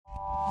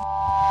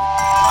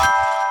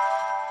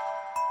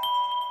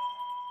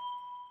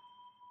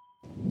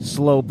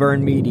Slow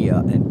Burn Media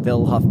and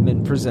Bill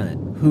Huffman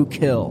present Who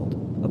Killed,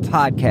 a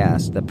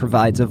podcast that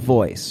provides a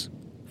voice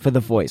for the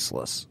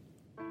voiceless.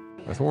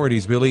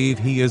 Authorities believe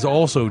he is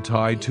also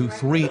tied to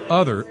 3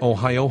 other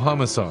Ohio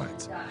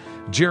homicides.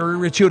 Jerry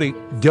Ricciuti,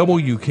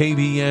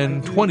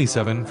 WKBN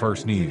 27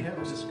 First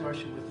News.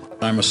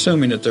 I'm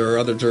assuming that there are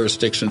other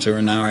jurisdictions who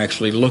are now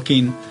actually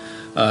looking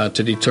to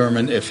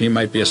determine if he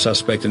might be a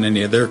suspect in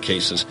any of their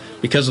cases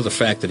because of the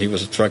fact that he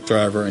was a truck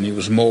driver and he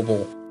was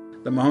mobile.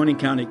 The Mahoning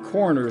County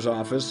Coroner's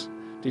Office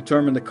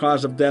determined the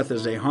cause of death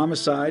as a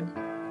homicide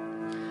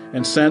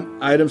and sent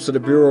items to the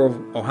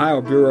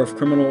Ohio Bureau of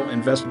Criminal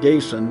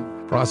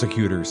Investigation.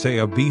 Prosecutors say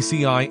a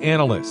BCI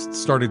analyst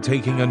started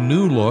taking a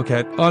new look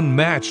at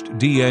unmatched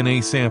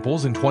DNA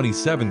samples in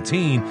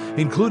 2017,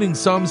 including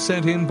some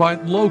sent in by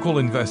local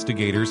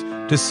investigators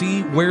to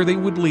see where they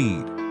would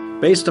lead.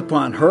 Based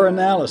upon her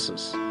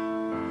analysis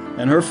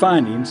and her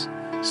findings,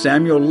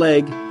 Samuel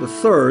Legg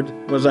III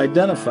was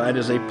identified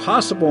as a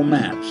possible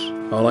match.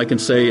 All I can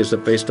say is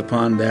that based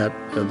upon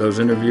those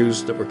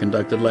interviews that were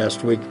conducted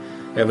last week,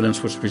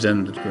 evidence was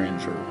presented to the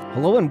grand jury.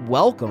 Hello and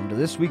welcome to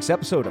this week's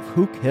episode of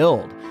Who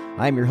Killed.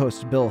 I'm your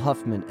host, Bill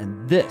Huffman,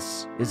 and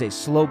this is a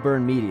Slow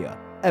Burn Media,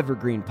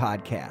 Evergreen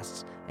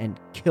Podcasts, and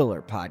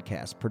Killer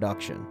Podcast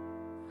production.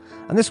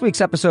 On this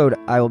week's episode,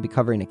 I will be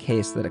covering a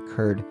case that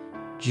occurred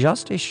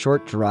just a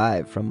short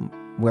drive from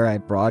where I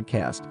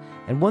broadcast,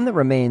 and one that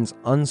remains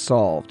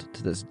unsolved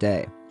to this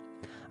day.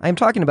 I am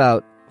talking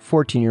about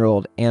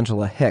 14-year-old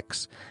Angela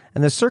Hicks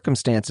and the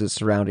circumstances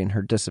surrounding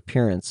her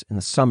disappearance in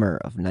the summer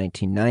of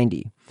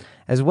 1990,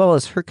 as well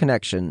as her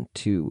connection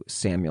to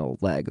Samuel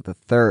Legg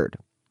III.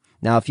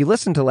 Now, if you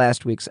listened to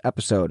last week's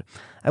episode,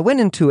 I went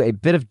into a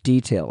bit of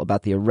detail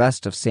about the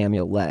arrest of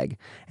Samuel Legg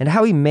and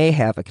how he may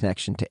have a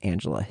connection to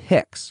Angela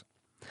Hicks.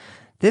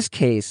 This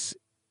case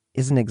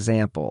is an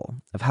example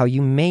of how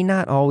you may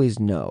not always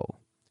know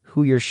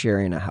who you're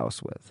sharing a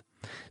house with.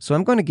 So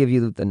I'm going to give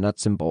you the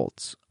nuts and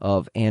bolts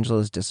of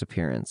Angela's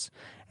disappearance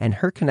and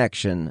her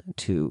connection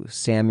to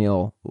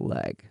Samuel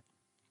Legg.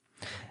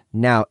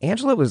 Now,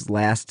 Angela was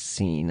last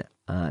seen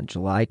on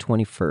July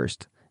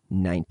 21st,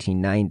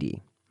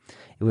 1990.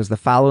 It was the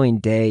following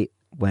day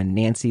when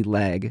Nancy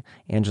Legg,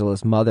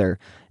 Angela's mother,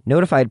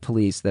 notified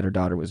police that her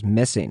daughter was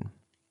missing.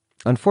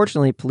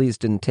 Unfortunately, police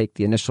didn't take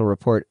the initial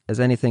report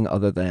as anything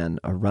other than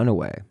a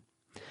runaway.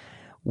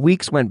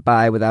 Weeks went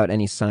by without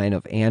any sign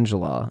of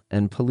Angela,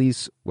 and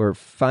police were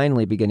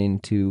finally beginning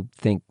to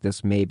think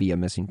this may be a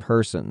missing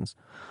persons.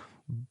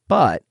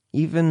 But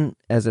even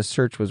as a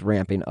search was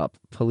ramping up,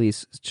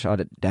 police shut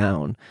it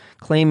down,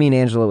 claiming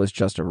Angela was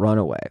just a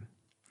runaway.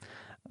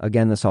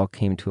 Again, this all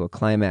came to a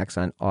climax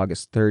on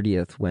August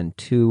 30th when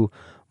 2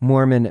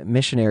 Mormon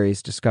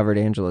missionaries discovered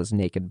Angela's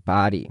naked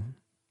body.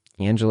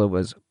 Angela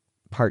was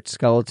part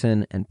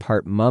skeleton and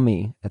part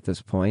mummy at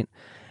this point,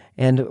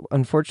 and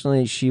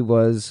unfortunately she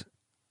was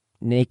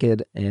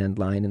naked and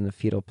lying in the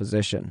fetal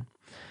position.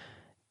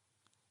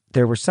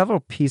 There were several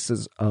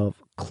pieces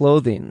of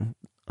clothing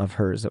of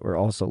hers that were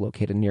also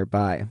located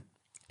nearby,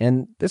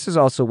 and this is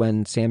also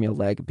when Samuel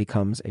Legg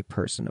becomes a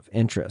person of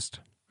interest.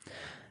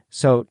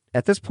 So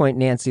at this point,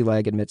 Nancy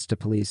Legg admits to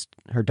police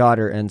her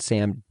daughter and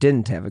Sam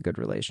didn't have a good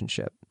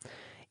relationship.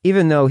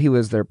 Even though he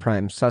was their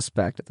prime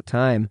suspect at the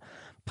time,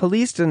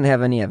 police didn't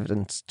have any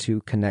evidence to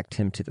connect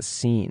him to the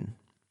scene.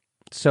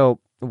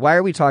 So why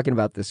are we talking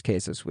about this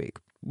case this week?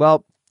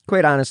 Well,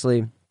 quite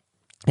honestly,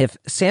 if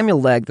Samuel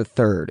Legg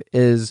III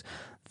is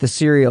the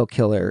serial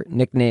killer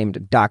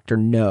nicknamed Dr.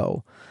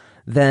 No,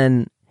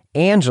 then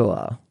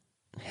Angela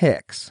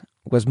Hicks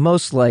was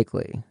most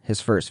likely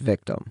his first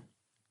victim.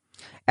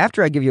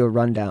 After I give you a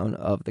rundown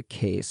of the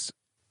case,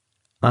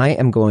 I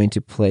am going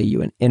to play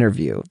you an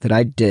interview that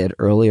I did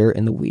earlier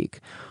in the week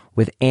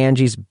with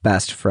Angie's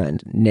best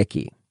friend,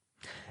 Nikki.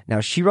 Now,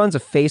 she runs a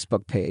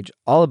Facebook page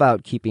all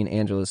about keeping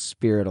Angela's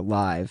spirit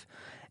alive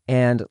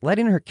and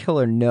letting her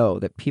killer know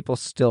that people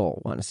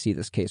still want to see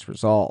this case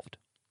resolved.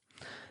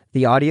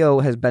 The audio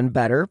has been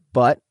better,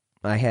 but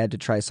I had to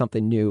try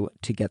something new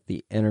to get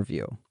the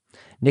interview.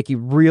 Nikki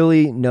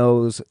really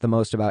knows the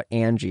most about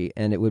Angie,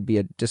 and it would be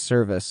a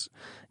disservice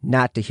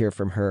not to hear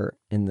from her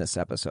in this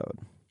episode.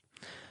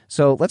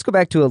 So let's go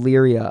back to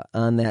Elyria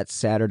on that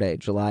Saturday,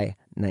 July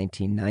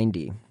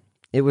 1990.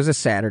 It was a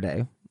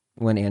Saturday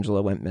when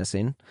Angela went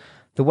missing.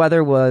 The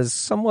weather was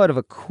somewhat of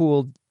a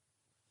cool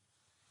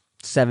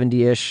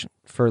 70-ish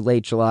for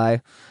late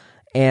July,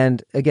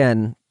 and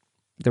again,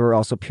 there were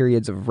also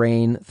periods of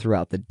rain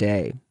throughout the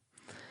day.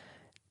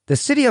 The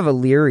city of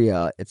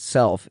Elyria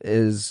itself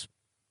is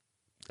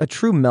a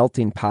true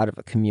melting pot of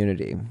a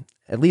community,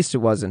 at least it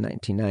was in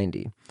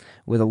 1990,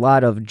 with a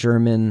lot of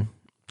German,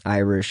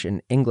 Irish,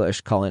 and English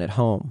calling it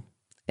home.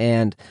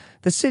 And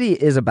the city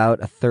is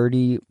about a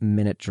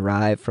 30-minute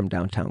drive from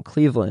downtown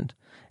Cleveland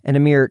and a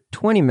mere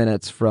 20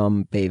 minutes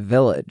from Bay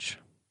Village.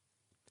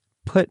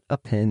 Put a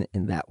pin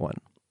in that one.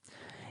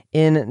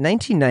 In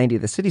 1990,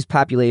 the city's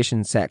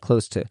population sat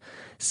close to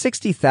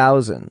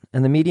 60,000,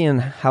 and the median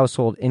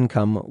household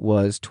income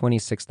was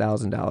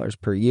 $26,000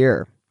 per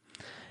year.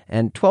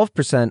 and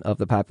 12% of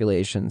the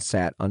population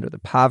sat under the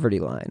poverty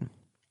line.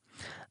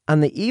 On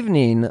the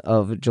evening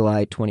of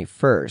July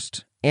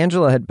 21st,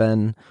 Angela had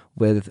been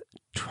with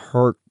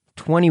her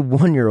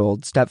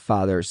 21-year-old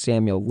stepfather,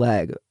 Samuel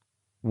Legg,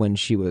 when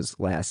she was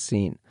last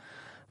seen.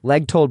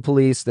 Legg told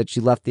police that she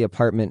left the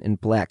apartment in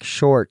black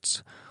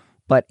shorts,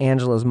 but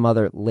Angela's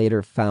mother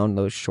later found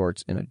those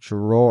shorts in a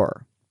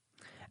drawer.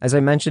 As I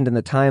mentioned in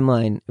the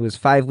timeline, it was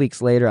 5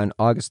 weeks later on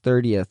August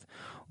 30th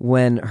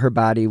when her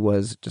body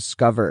was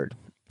discovered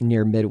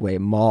near Midway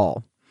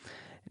Mall.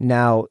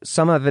 Now,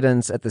 some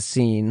evidence at the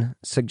scene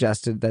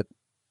suggested that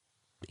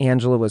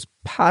Angela was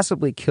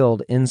possibly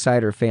killed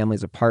inside her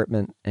family's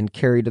apartment and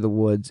carried to the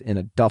woods in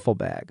a duffel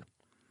bag.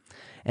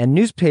 And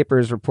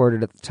newspapers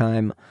reported at the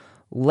time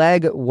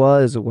Legg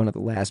was one of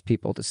the last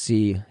people to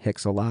see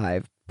Hicks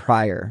alive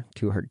prior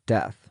to her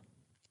death.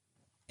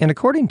 And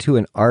according to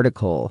an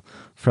article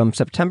from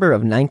September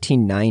of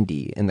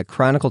 1990 in the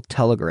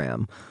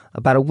Chronicle-Telegram,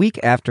 about a week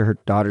after her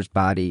daughter's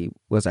body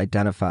was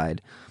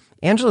identified,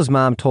 Angela's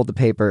mom told the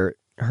paper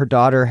her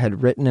daughter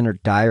had written in her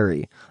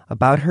diary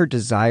about her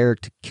desire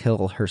to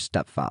kill her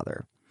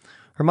stepfather.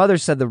 Her mother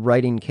said the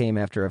writing came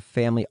after a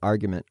family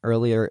argument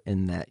earlier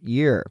in that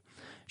year.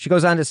 She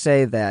goes on to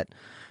say that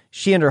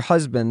she and her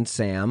husband,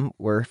 Sam,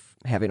 were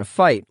having a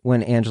fight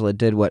when Angela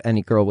did what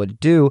any girl would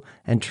do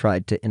and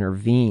tried to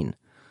intervene.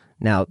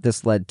 Now,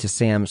 this led to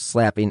Sam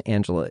slapping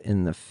Angela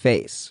in the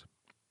face.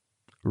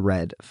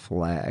 Red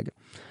flag.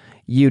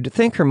 You'd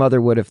think her mother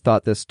would have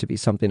thought this to be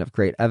something of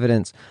great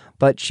evidence,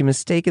 but she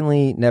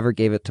mistakenly never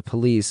gave it to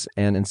police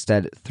and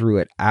instead threw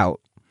it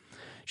out.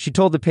 She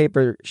told the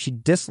paper she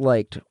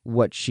disliked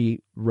what she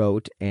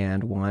wrote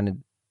and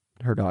wanted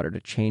her daughter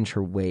to change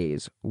her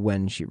ways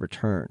when she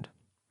returned.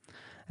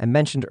 I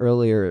mentioned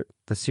earlier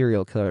the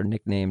serial killer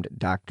nicknamed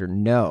Dr.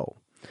 No.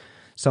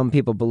 Some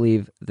people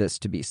believe this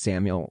to be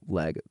Samuel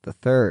Legg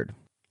III.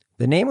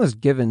 The name was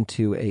given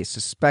to a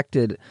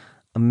suspected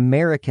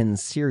American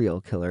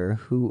serial killer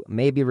who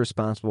may be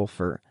responsible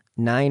for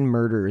 9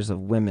 murders of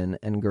women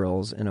and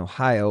girls in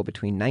Ohio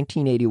between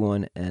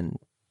 1981 and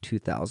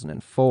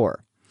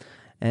 2004.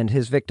 And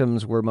his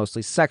victims were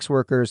mostly sex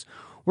workers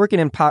working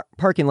in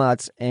parking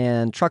lots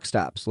and truck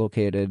stops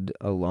located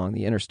along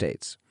the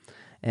interstates.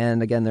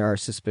 And again, there are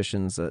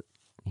suspicions that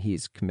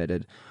he's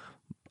committed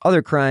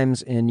other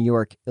crimes in New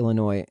York,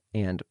 Illinois,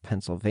 and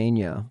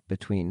Pennsylvania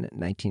between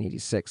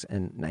 1986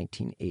 and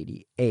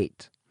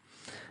 1988.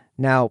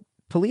 Now,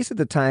 police at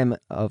the time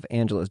of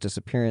Angela's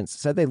disappearance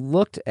said they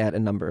looked at a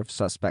number of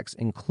suspects,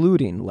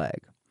 including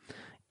Legg.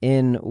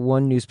 In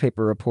one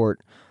newspaper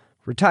report,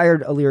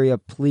 retired Elyria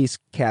Police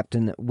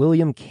Captain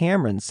William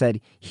Cameron said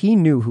he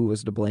knew who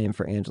was to blame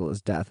for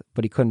Angela's death,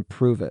 but he couldn't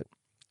prove it.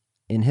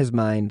 In his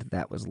mind,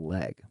 that was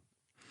Legg.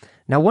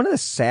 Now, one of the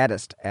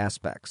saddest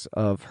aspects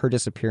of her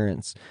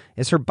disappearance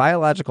is her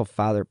biological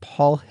father,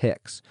 Paul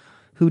Hicks,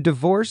 who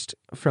divorced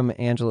from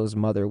Angela's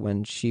mother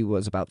when she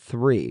was about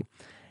 3,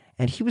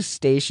 and he was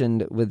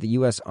stationed with the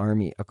U.S.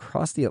 Army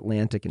across the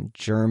Atlantic in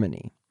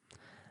Germany.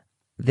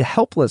 The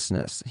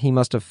helplessness he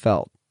must have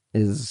felt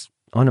is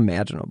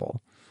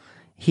unimaginable.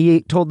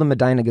 He told the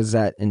Medina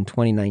Gazette in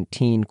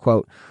 2019,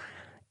 quote,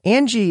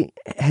 "Angie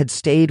had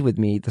stayed with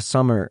me the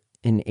summer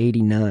in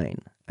 '89.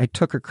 I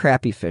took her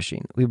crappie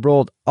fishing. We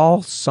rolled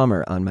all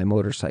summer on my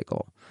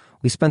motorcycle.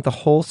 We spent the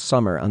whole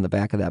summer on the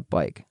back of that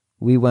bike.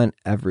 We went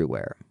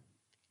everywhere."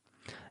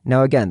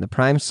 Now again, the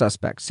prime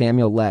suspect,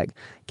 Samuel Legg,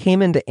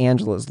 came into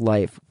Angela's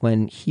life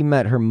when he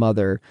met her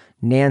mother,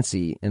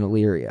 Nancy, in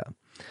Elyria.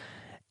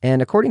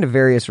 And according to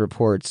various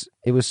reports,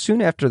 it was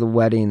soon after the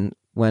wedding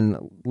when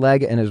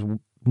Legg and his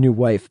new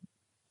wife,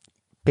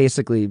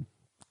 basically,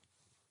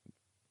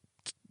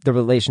 the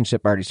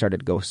relationship already started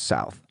to go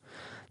south.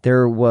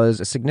 There was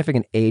a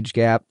significant age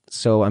gap,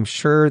 so I'm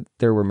sure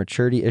there were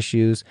maturity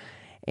issues,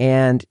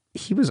 and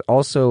he was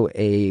also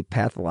a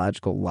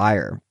pathological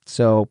liar,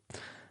 so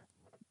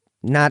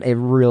not a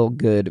real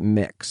good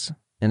mix.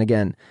 And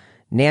again,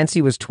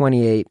 Nancy was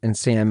 28 and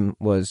Sam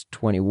was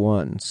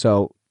 21,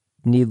 so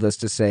needless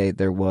to say,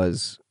 there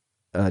was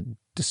a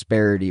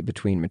disparity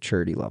between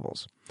maturity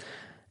levels.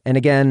 And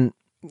again,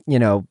 you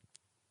know,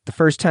 the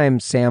first time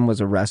Sam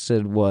was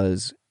arrested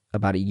was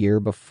about a year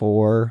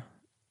before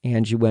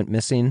Angie went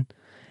missing.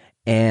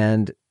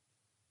 And,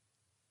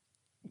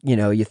 you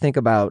know, you think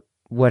about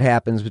what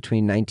happens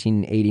between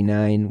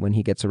 1989 when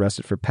he gets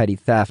arrested for petty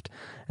theft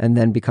and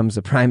then becomes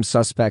the prime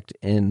suspect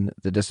in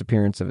the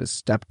disappearance of his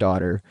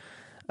stepdaughter.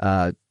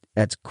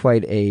 That's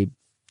quite a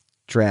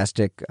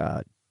drastic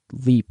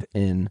leap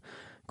in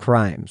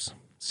crimes.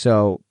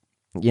 So,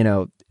 you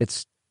know,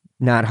 it's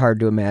not hard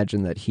to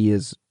imagine that he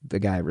is the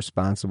guy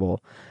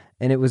responsible.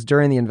 And it was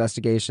during the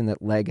investigation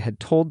that Legg had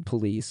told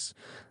police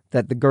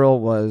that the girl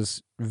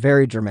was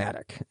very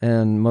dramatic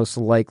and most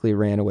likely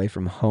ran away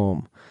from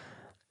home.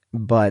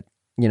 But,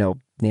 you know,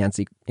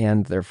 Nancy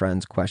and their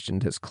friends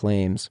questioned his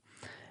claims.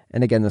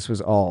 And again, this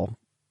was all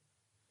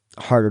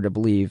harder to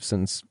believe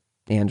since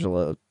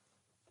Angela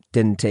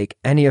didn't take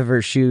any of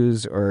her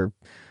shoes or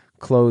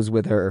clothes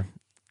with her.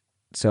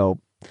 So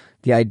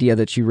the idea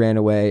that she ran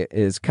away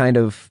is kind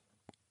of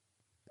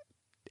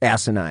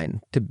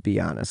asinine, to be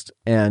honest.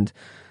 And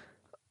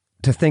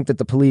to think that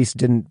the police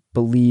didn't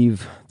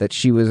believe that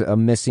she was a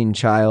missing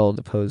child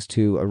opposed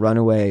to a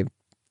runaway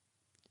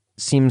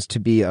seems to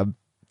be a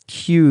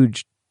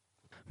huge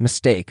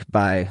mistake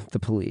by the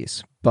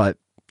police. But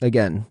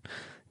again,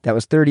 that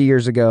was 30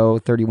 years ago,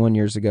 31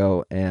 years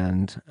ago,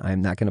 and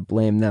I'm not going to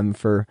blame them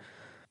for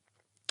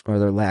or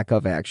their lack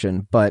of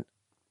action, but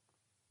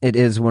it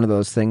is one of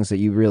those things that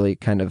you really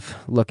kind of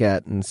look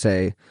at and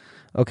say,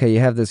 okay, you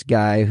have this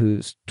guy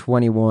who's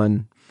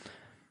 21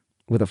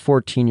 with a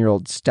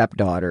 14-year-old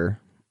stepdaughter,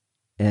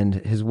 and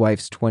his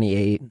wife's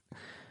 28.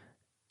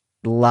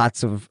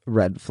 Lots of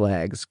red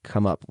flags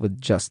come up with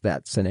just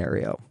that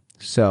scenario.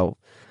 So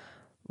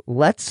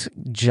let's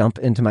jump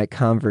into my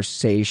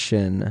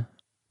conversation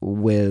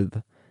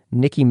with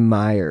Nikki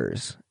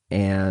Myers.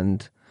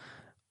 And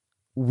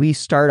we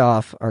start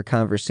off our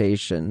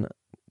conversation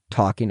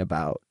talking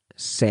about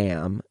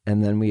Sam,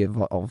 and then we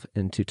evolve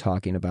into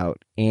talking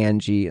about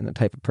Angie and the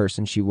type of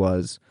person she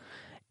was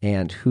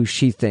and who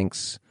she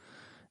thinks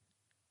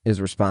is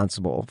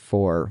responsible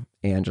for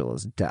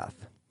Angela's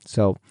death.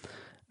 So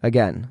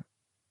again,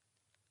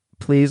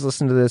 please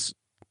listen to this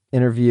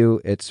interview.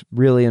 It's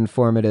really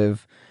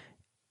informative.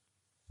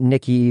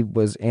 Nikki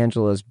was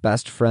Angela's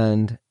best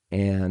friend,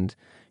 and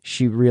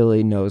she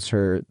really knows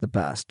her the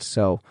best.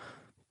 So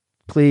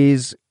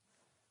please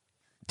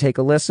take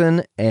a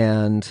listen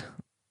and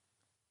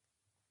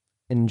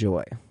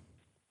enjoy.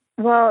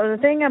 Well, the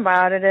thing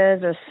about it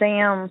is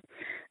Sam,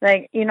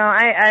 like, you know,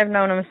 I've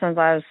known him since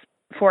I was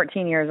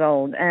 14 years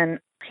old, and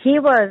he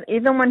was,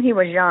 even when he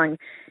was young,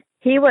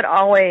 he would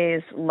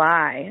always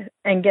lie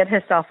and get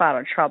himself out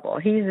of trouble.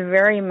 He's a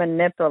very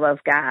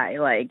manipulative guy.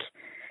 Like,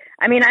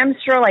 I mean, I'm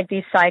sure, like,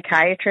 these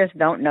psychiatrists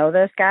don't know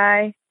this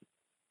guy,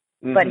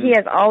 but he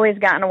has always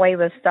gotten away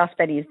with stuff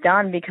that he's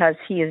done because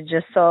he is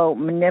just so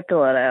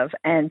manipulative,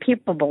 and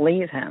people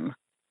believe him.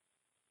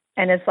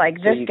 And it's like,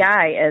 this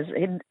guy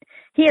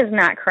he is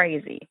not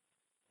crazy.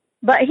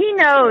 But he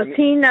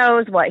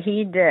knows what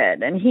he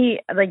did. And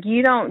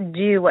you don't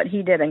do what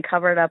he did and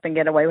cover it up and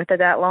get away with it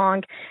that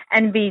long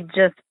and be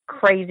just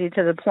crazy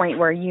to the point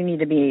where you need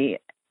to be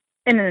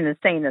in an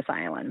insane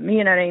asylum.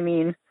 You know what I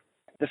mean?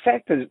 The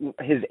fact that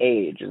his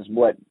age is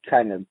what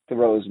kind of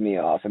throws me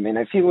off. I mean,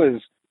 if he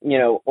was, you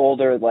know,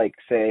 older, like,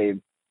 say,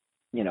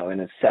 you know, in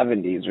his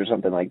 70s or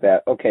something like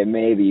that, okay,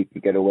 maybe you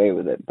could get away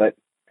with it. But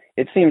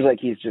it seems like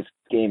he's just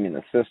gaming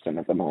the system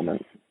at the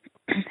moment.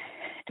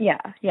 Yeah,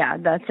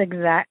 that's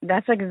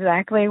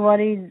exactly what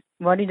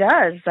he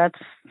does. That's,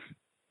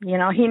 you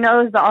know, he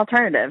knows the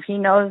alternative. He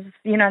knows,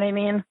 you know what I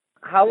mean?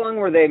 How long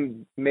were they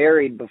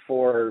married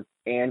before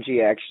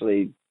Angie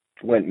actually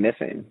went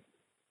missing?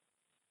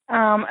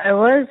 It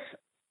was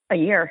a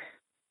year.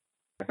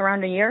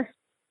 Around a year.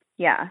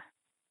 Yeah.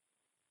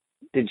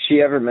 Did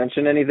she ever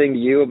mention anything to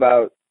you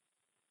about,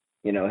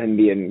 you know, him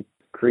being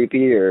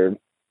creepy or?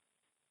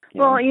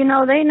 Well, you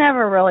know, they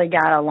never really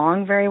got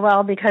along very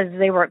well because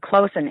they were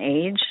close in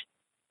age.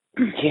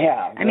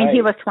 Yeah. I mean,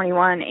 he was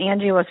 21,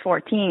 Angie was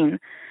 14,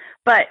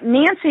 but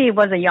Nancy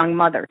was a young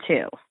mother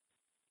too.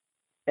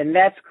 And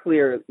that's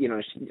clear, you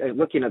know,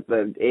 looking at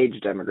the age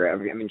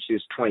demographic, I mean, she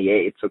was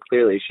 28, so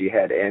clearly she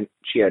had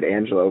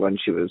Angela when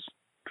she was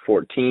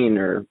 14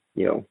 or,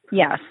 you know,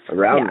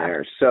 around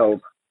there. So,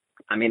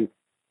 I mean,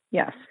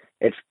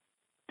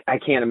 I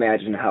can't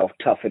imagine how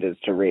tough it is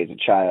to raise a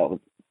child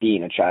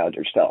being a child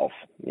yourself,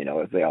 you know,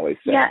 as they always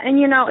say. Yeah, and,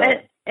 you know,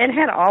 it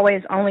had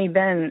always only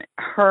been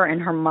her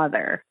and her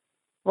mother.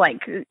 Like,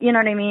 you know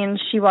what I mean?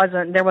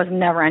 There was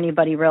never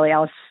anybody really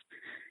else,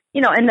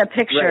 you know, in the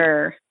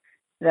picture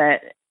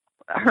that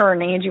her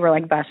and Angie were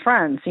like best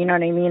friends. You know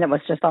what I mean? It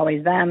was just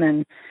always them,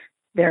 and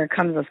there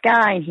comes this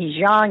guy, and he's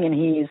young, and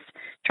he's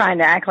trying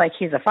to act like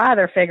he's a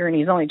father figure, and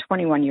he's only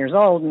 21 years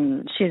old,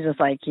 and she's just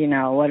like, you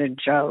know, what a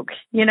joke.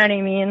 You know what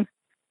I mean?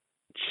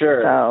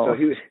 Sure.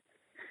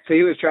 So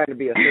he was trying to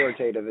be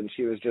authoritative, and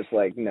she was just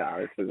like,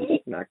 no, this is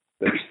not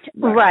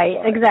right,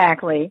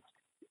 exactly.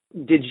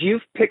 Did you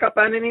pick up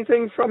on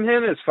anything from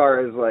him as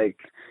far as, like,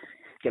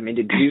 I mean,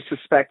 did you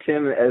suspect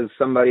him as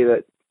somebody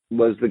that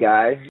was the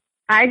guy?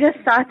 I just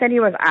thought that he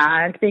was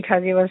odd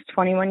because he was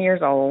 21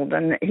 years old,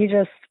 and he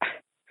just,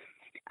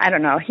 I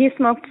don't know, he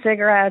smoked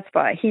cigarettes,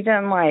 but he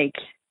didn't, like,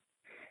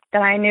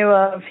 that I knew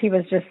of, he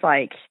was just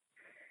like,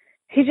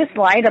 he just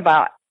lied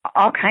about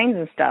all kinds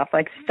of stuff,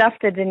 like stuff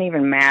that didn't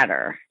even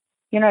matter.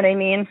 You know what I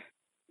mean?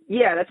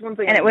 Yeah, that's one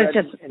thing. And it was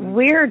just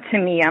weird to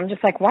me. I'm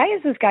just like, why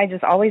is this guy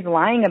just always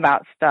lying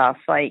about stuff?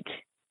 Like,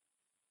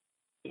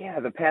 yeah,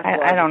 the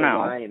pathological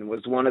lying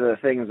was one of the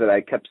things that I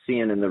kept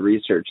seeing in the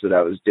research that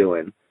I was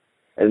doing.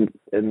 And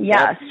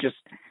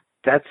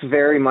that's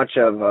very much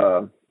of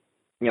a,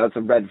 you know, it's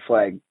a red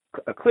flag,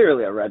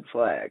 clearly a red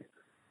flag.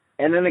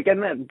 And then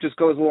again, that just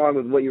goes along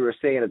with what you were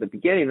saying at the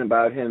beginning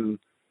about him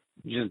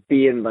just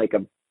being like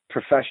a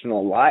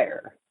professional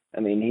liar.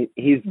 I mean,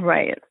 he's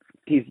right.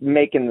 He's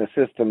making the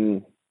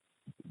system.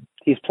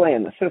 He's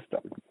playing the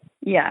system.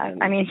 Yeah,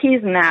 and I mean,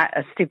 he's not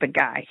a stupid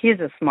guy. He's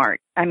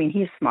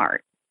he's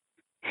smart.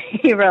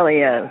 He really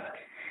is.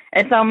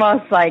 It's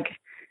almost like,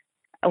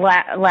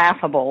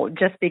 laughable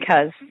just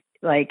because,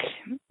 like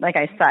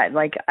I said,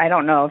 like, I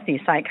don't know if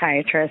these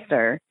psychiatrists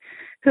or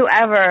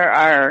whoever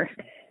are,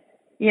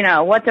 you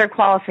know, what their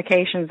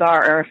qualifications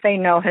are, or if they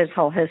know his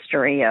whole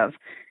history of,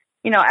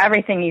 you know,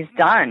 everything he's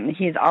done.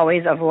 He's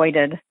always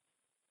avoided,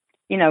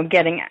 you know,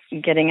 getting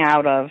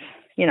out of,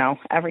 you know,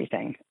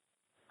 everything.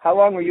 How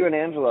long were you and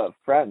Angela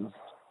friends?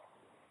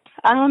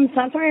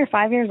 Since we were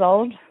 5 years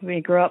old.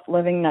 We grew up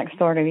living next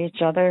door to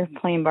each other,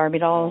 playing Barbie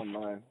dolls. Oh,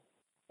 my.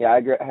 Yeah,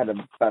 I had a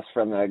best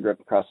friend that I grew up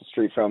across the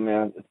street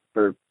from,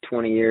 for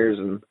 20 years,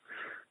 and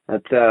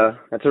that's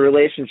a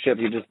relationship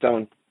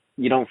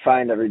you don't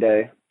find every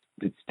day.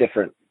 It's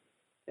different.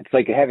 It's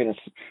like having a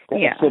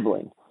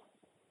sibling.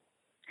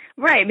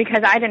 Right,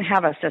 because I didn't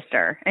have a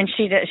sister, and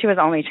she was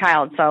only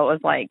child, so it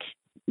was like,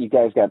 you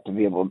guys got to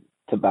be able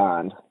to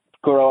bond,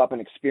 grow up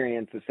and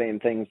experience the same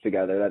things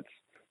together.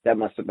 That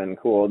must have been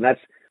cool. And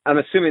I'm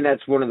assuming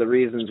that's one of the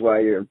reasons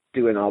why you're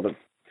doing all the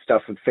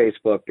stuff with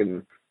Facebook.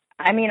 And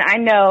I mean, I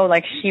know,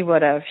 like, she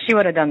would have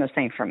done the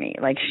same for me.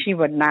 Like, she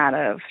would not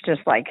have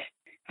just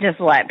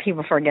let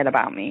people forget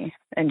about me,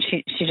 and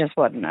she just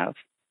wouldn't have.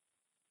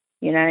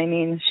 You know what I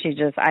mean?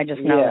 I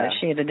just know that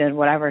she'd have did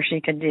whatever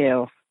she could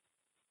do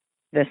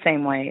the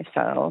same way.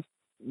 So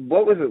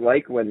what was it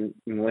like when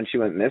she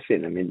went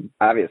missing? I mean,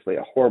 obviously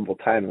a horrible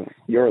time of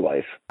your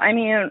life. I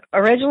mean,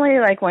 originally,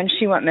 like, when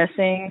she went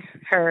missing,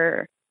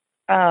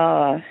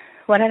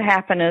 what had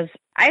happened is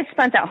I had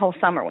spent that whole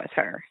summer with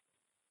her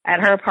at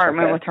her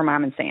apartment with her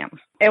mom and Sam.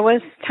 It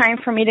was time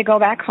for me to go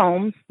back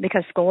home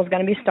because school was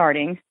going to be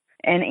starting.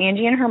 And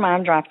Angie and her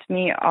mom dropped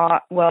me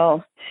off.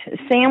 Well,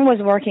 Sam was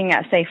working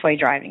at Safeway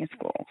driving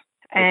school.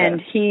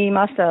 And he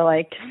must have,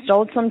 like,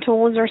 stole some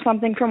tools or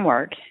something from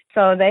work.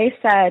 So they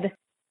said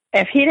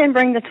if he didn't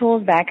bring the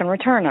tools back and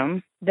return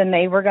them, then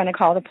they were going to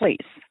call the police.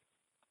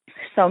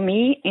 So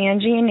me,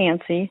 Angie, and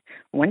Nancy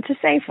went to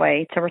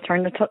Safeway to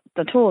return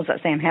the tools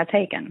that Sam had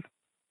taken.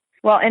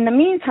 Well, in the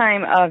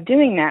meantime of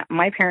doing that,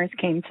 my parents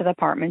came to the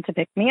apartment to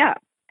pick me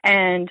up.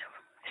 And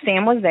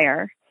Sam was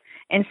there.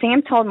 And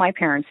Sam told my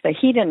parents that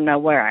he didn't know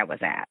where I was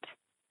at.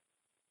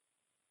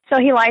 So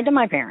he lied to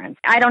my parents.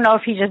 I don't know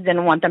if he just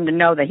didn't want them to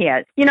know that he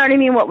had, you know what I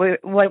mean,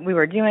 what we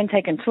were doing,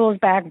 taking tools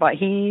back, but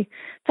he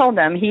told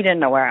them he didn't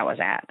know where I was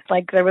at.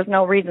 Like, there was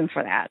no reason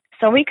for that.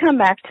 So we come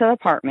back to the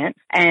apartment,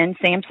 and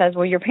Sam says,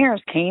 well, your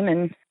parents came,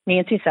 and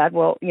Nancy said,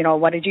 well, you know,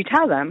 what did you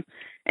tell them?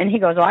 And he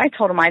goes, well, I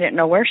told them I didn't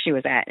know where she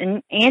was at.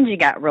 And Angie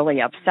got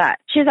really upset.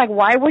 She's like,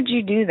 why would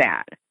you do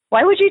that?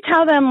 Why would you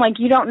tell them, like,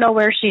 you don't know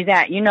where she's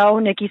at? You know,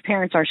 Nikki's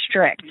parents are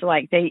strict.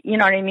 Like, they, you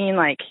know what I mean?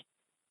 Like,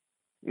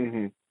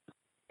 And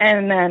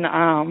then,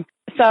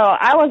 so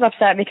I was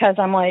upset because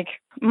I'm like,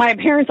 my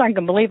parents aren't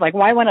going to believe, like,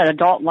 why would an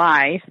adult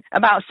lie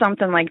about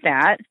something like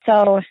that?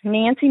 So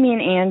Nancy, me,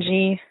 and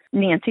Angie,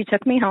 Nancy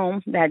took me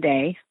home that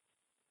day.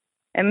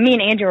 And me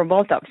and Angie were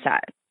both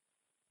upset,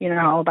 you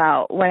know,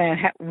 about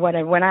what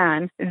had went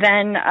on.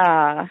 Then,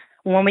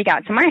 when we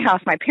got to my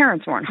house, my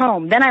parents weren't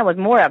home. Then I was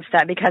more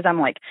upset because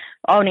I'm like,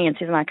 oh,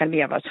 Nancy's not going to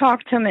be able to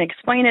talk to him and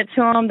explain it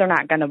to him. They're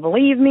not going to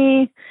believe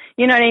me.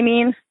 You know what I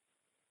mean?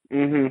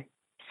 Mm-hmm.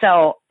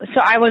 So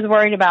I was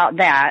worried about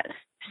that.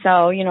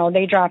 So, you know,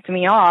 they dropped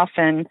me off,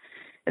 and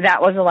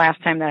that was the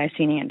last time that I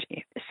seen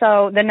Angie.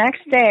 So the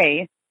next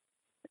day,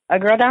 a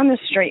girl down the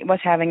street was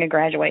having a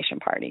graduation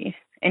party,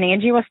 and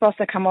Angie was supposed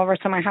to come over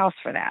to my house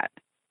for that,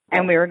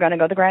 and we were going to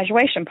go to the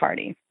graduation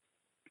party.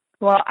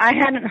 Well, I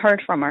hadn't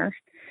heard from her,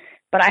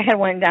 but I had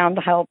went down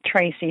to help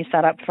Tracy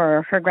set up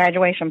for her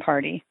graduation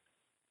party.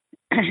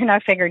 And I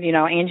figured, you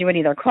know, Angie would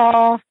either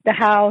call the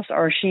house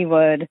or she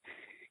would,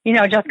 you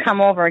know, just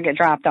come over and get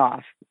dropped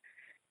off.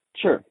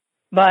 Sure.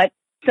 But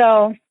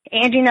so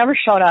Angie never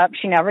showed up.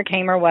 She never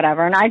came or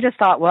whatever. And I just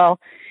thought, well,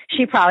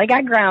 she probably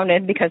got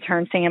grounded because her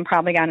and Sam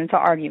probably got into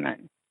an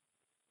argument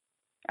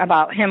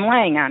about him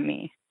lying on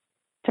me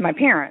to my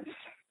parents.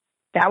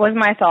 That was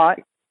my thought.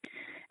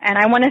 And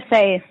I want to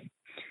say,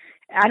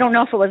 I don't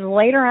know if it was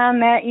later on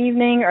that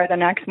evening or the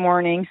next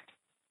morning.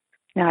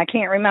 Now, I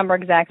can't remember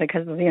exactly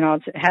because, you know,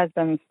 it has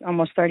been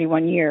almost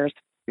 31 years.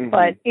 Mm-hmm.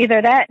 But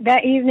either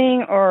that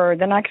evening or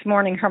the next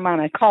morning, her mom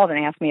had called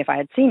and asked me if I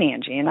had seen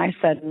Angie. And I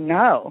said,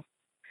 no.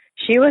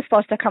 She was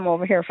supposed to come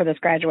over here for this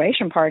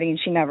graduation party, and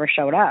she never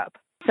showed up.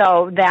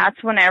 So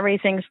that's when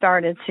everything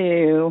started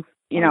to,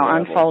 you know,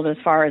 unfold as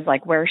far as,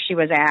 like, where she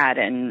was at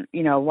and,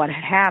 you know, what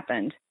had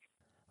happened.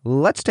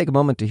 Let's take a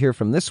moment to hear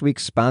from this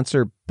week's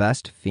sponsor,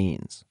 Best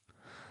Fiends.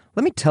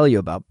 Let me tell you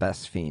about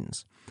Best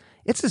Fiends.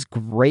 It's this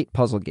great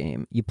puzzle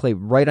game you play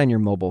right on your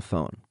mobile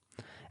phone.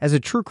 As a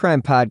true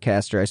crime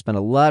podcaster, I spend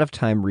a lot of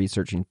time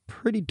researching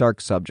pretty dark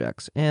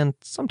subjects, and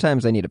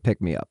sometimes I need a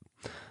pick-me-up.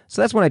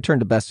 So that's when I turn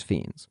to Best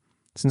Fiends.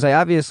 Since I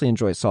obviously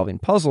enjoy solving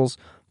puzzles,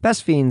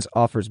 Best Fiends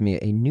offers me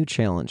a new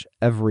challenge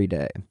every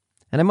day.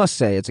 And I must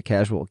say, it's a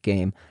casual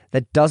game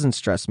that doesn't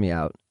stress me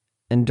out.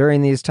 And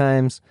during these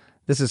times,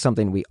 this is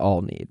something we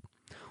all need.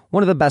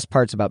 One of the best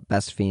parts about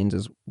Best Fiends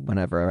is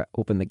whenever I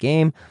open the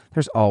game,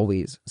 there's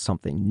always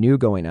something new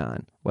going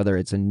on, whether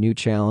it's a new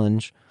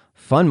challenge,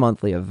 fun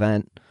monthly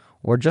event,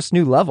 or just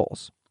new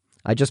levels.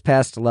 I just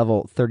passed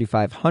level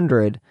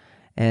 3500,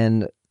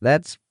 and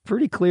that's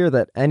pretty clear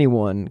that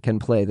anyone can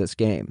play this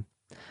game.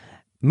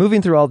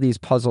 Moving through all these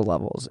puzzle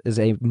levels is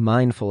a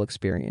mindful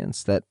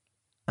experience that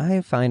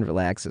I find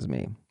relaxes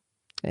me.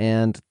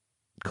 And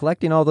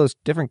collecting all those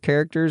different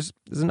characters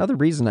is another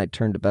reason I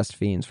turn to Best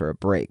Fiends for a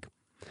break.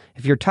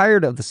 If you're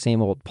tired of the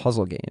same old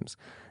puzzle games,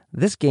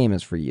 this game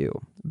is for you.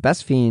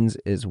 Best Fiends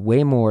is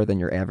way more than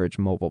your average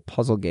mobile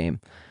puzzle game.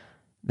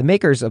 The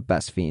makers of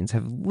Best Fiends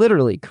have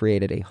literally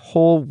created a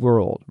whole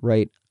world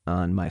right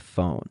on my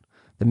phone.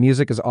 The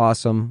music is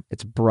awesome,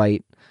 it's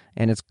bright,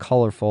 and it's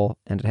colorful,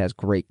 and it has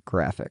great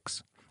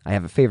graphics. I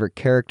have a favorite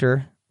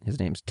character. His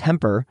name's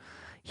Temper.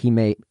 He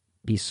may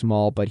be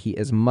small, but he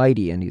is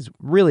mighty, and he's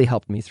really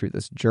helped me through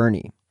this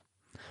journey.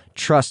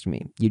 Trust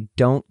me, you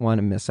don't want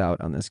to miss out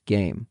on this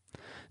game.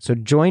 So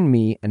join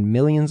me and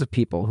millions of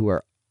people who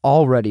are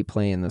already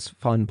playing this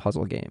fun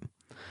puzzle game.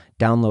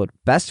 Download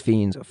Best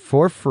Fiends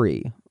for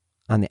free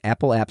on the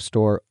Apple App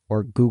Store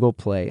or Google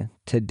Play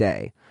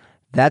today.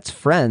 That's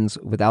friends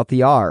without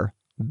the R,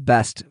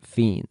 Best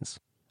Fiends.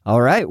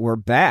 All right, we're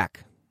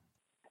back.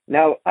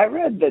 Now, I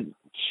read that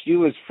she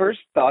was first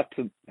thought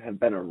to have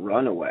been a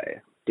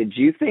runaway. Did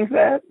you think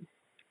that?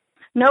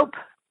 Nope.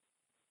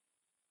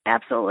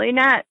 Absolutely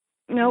not.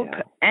 Nope.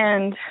 Yeah.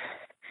 And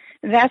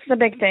that's the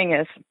big thing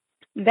is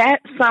that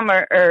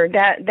summer or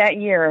that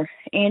year,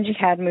 Angie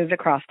had moved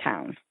across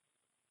town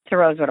to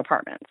Rosewood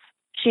Apartments.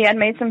 She had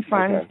made some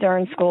friends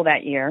during school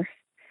that year,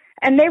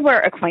 and they were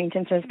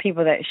acquaintances,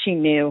 people that she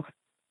knew,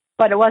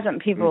 but it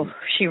wasn't people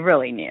she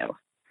really knew.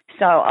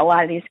 So a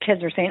lot of these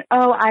kids were saying,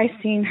 oh, I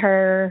seen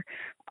her,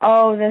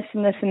 oh, this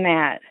and this and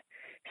that.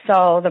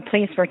 So the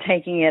police were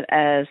taking it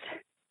as,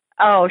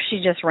 oh,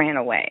 she just ran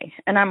away.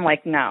 And I'm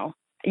like, no,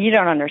 you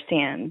don't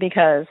understand,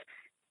 because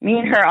me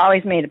and her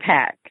always made a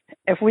pact.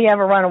 If we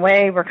ever run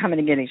away, we're coming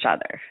to get each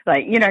other.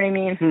 Like, you know what I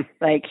mean?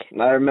 Like,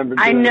 I remember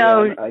doing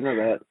that. I know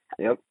that.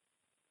 Yep.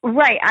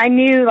 Right. I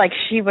knew, like,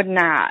 she would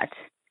not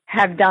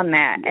have done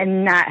that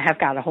and not have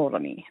got a hold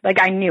of me.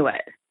 Like, I knew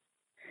it.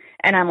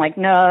 And I'm like,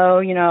 no,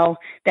 you know,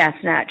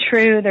 that's not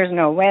true. There's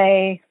no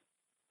way.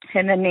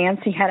 And then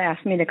Nancy had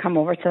asked me to come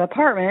over to the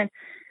apartment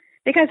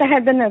because I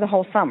had been there the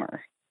whole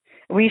summer.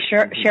 We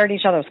shared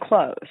each other's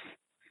clothes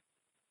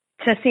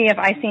to see if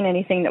I seen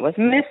anything that was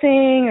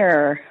missing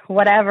or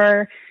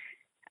whatever.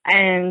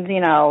 And,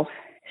 you know,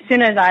 as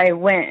soon as I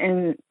went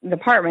in the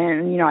apartment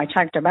and, you know, I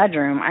checked her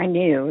bedroom, I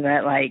knew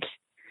that, like,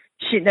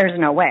 there's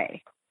no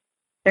way.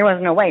 There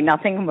was no way.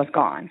 Nothing was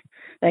gone.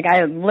 Like,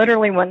 I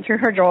literally went through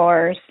her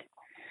drawers,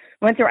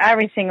 went through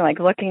everything, like,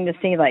 looking to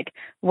see, like,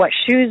 what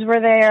shoes were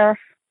there,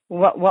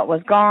 what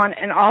was gone,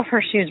 and all of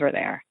her shoes were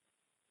there.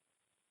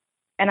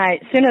 And as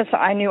soon as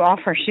I knew all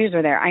of her shoes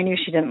were there, I knew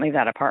she didn't leave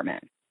that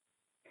apartment.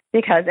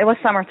 Because it was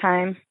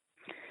summertime.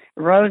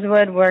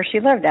 Rosewood, where she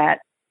lived at,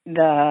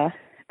 the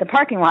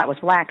parking lot was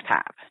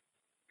blacktop.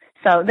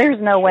 So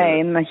there's no way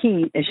in the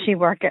heat is she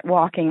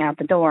walking out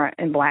the door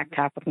in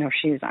blacktop with no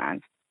shoes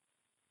on.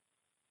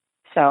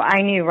 So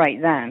I knew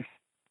right then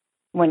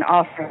when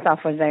all her stuff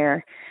was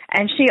there.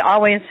 And she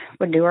always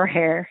would do her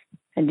hair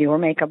and do her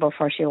makeup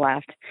before she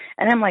left.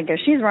 And I'm like, if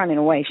she's running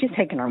away, she's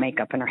taking her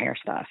makeup and her hair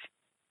stuff.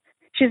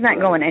 She's not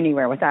going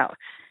anywhere without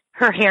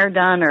her hair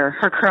done or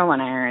her curling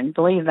iron.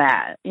 Believe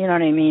that. You know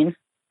what I mean?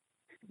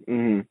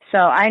 Mm-hmm. So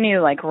I knew,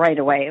 like, right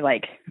away,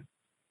 like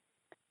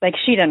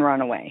she didn't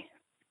run away.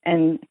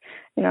 And,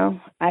 you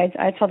know, I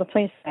told the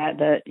police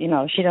that, you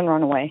know, she didn't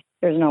run away.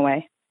 There's no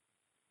way.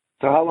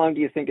 So how long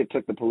do you think it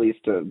took the police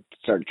to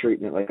start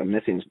treating it like a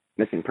missing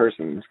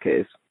persons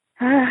case?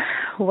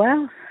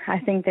 Well, I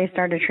think they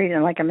started treating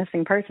it like a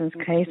missing persons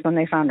case when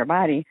they found her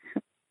body.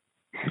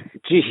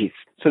 Jeez.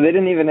 So they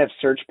didn't even have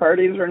search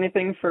parties or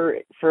anything for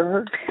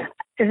her?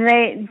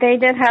 They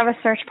did have a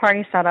search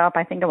party set up.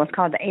 I think it was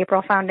called the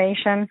April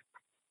Foundation.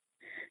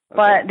 Okay.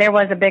 But there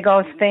was a big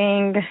old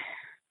thing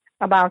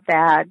about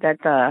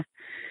that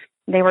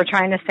they were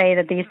trying to say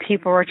that these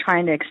people were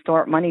trying to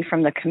extort money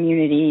from the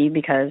community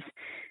because,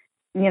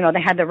 you know,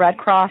 they had the Red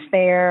Cross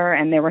there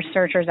and there were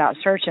searchers out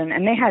searching,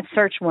 and they had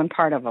searched one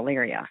part of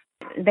Elyria.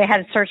 They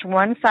had searched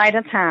one side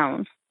of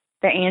town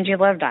that Angie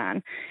lived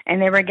on,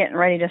 and they were getting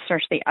ready to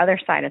search the other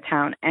side of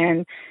town,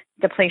 and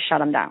the police shut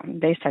them down.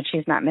 They said,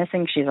 she's not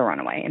missing, she's a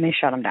runaway, and they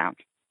shut them down.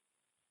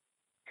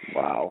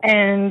 Wow.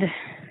 And,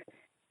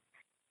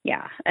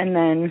 yeah, and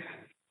then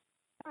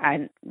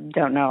I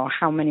don't know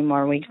how many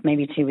more weeks,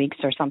 maybe 2 weeks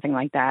or something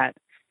like that,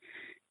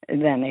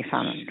 then they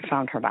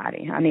found her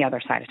body on the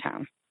other side of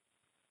town.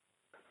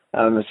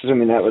 I'm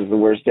assuming that was the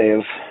worst day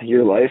of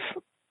your life.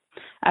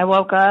 I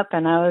woke up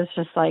and I was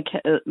just like,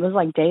 it was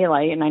like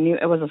daylight, and I knew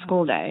it was a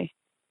school day.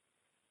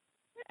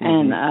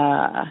 Mm-hmm.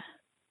 And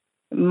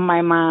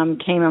my mom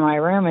came in my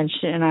room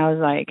and I was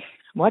like,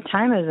 what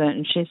time is it?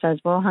 And she says,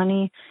 well,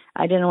 honey,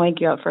 I didn't wake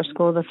you up for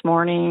school this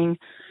morning.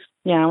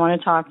 Yeah, I want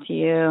to talk to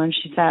you. And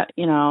she sat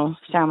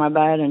on my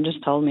bed and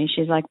just told me,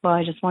 she's like, well,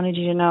 I just wanted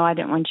you to know I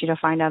didn't want you to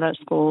find out at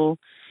school.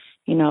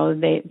 You know,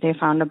 they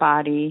found a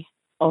body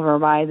over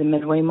by the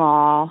Midway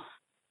Mall.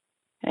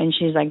 And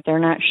she's like, they're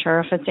not sure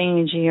if it's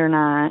Angie or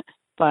not,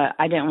 but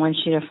I didn't want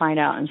you to find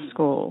out in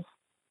school.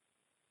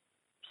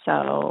 So.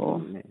 Oh,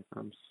 man,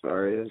 I'm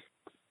sorry. That's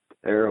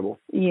terrible.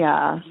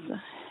 Yeah.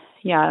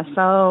 Yeah.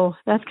 So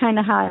that's kind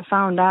of how I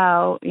found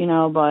out,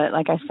 but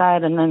like I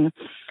said, and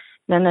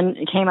then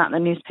it came out in the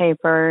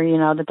newspaper,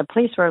 that the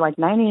police were like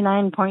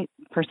 99%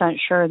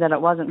 sure that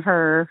it wasn't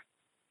her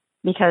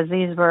because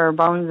these were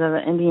bones of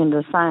Indian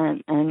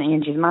descent. And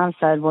Angie's mom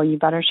said, well, you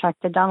better check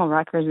the dental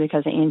records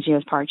because Angie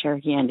was part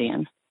Cherokee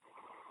Indian.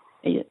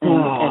 And it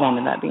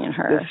ended up being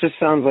her. This just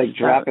sounds like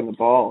dropping the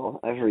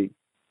ball every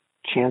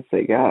chance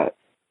they got.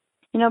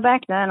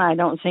 Back then, I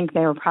don't think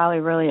they were probably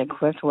really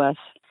equipped with,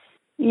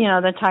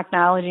 the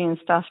technology and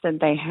stuff that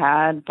they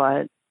had.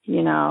 But,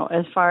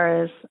 as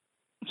far as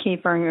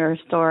keeping your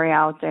story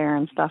out there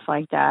and stuff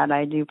like that,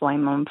 I do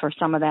blame them for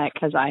some of that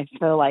because I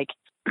feel like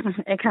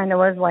it kind of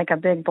was like a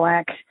big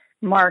black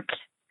mark,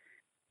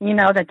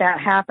 that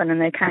happened, and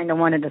they kind of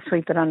wanted to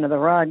sweep it under the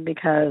rug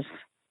because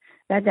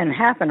that didn't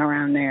happen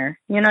around there.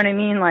 You know what I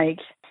mean? Like,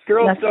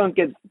 girls don't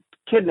get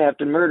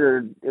kidnapped and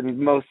murdered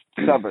in most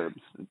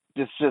suburbs.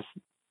 Just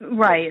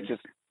right.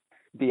 Just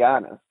be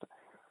honest.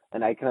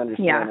 And I can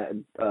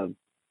understand a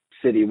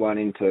city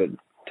wanting to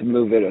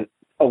move it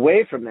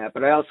away from that,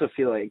 but I also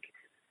feel like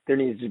there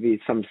needs to be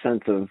some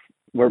sense of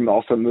we're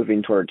also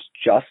moving towards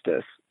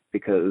justice,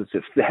 because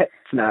if that's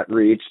not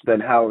reached, then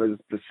how is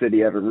the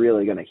city ever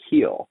really going to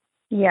heal?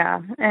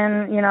 Yeah,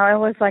 and, it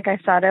was, like I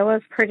said, it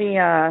was pretty,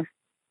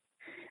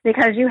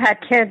 because you had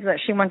kids that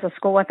she went to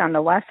school with on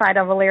the west side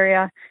of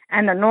Elyria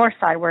and the north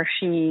side where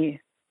she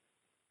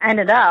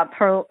ended up,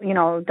 her,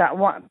 that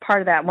one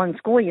part of that one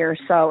school year.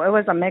 So it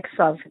was a mix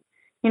of,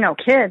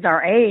 kids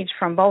our age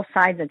from both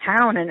sides of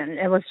town. And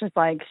it was just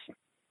like,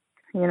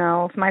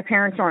 if my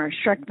parents weren't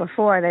strict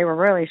before, they were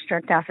really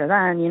strict after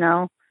then,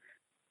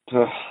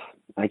 Ugh,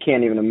 I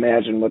can't even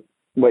imagine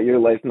what your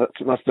life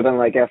must have been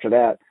like after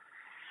that.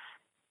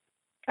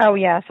 Oh,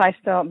 yes.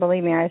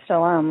 Believe me, I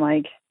still am.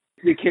 Like,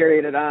 you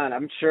carried it on.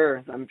 I'm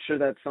sure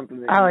that's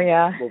something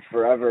that you will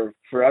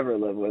forever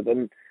live with.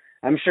 And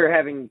I'm sure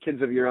having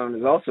kids of your own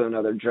is also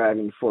another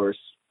driving force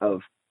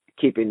of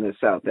keeping this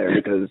out there,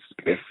 because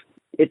if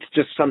it's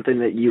just something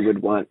that you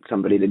would want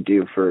somebody to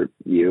do for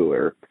you,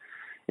 or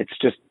it's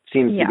just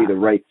seems to be the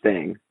right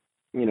thing.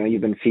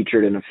 You've been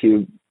featured in a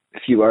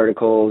few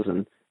articles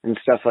and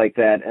stuff like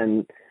that,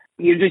 and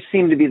you just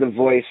seem to be the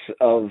voice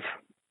of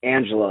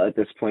Angela at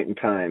this point in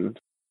time.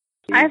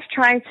 I've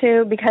tried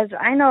to, because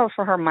I know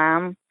for her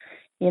mom,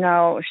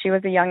 she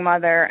was a young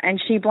mother and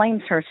she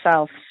blames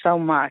herself so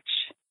much.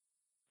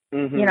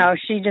 Mm-hmm.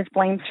 She just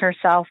blames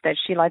herself that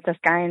she let this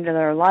guy into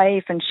their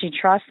life and she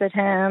trusted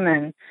him,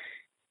 and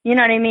you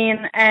know what I mean?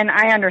 And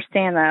I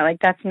understand that, like,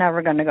 that's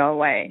never going to go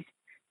away.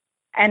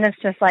 And it's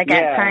just like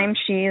at times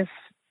she's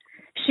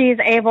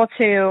able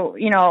to,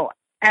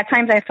 at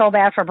times I feel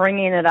bad for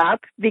bringing it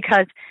up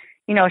because,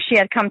 she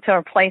had come to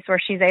a place where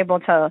she's able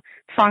to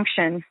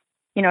function.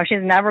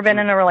 She's never been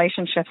in a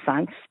relationship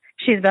since.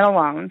 She's been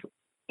alone.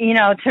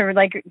 To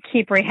like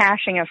keep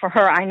rehashing it for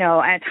her, I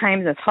know at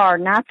times it's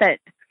hard. Not that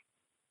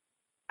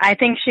I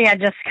think she had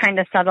just kind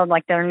of settled,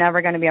 like, they're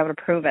never going to be able to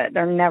prove it.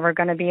 They're never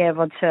going to be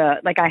able to,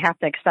 like, I have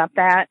to accept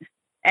that.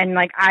 And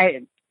like,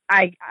 I,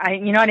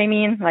 you know what I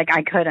mean? Like,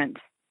 I couldn't.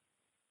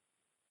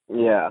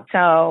 Yeah.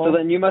 So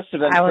then you must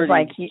have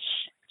been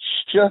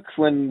shook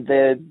when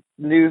the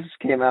news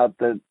came out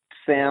that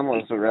Sam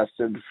was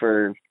arrested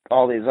for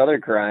all these other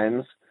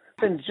crimes.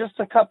 In just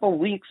a couple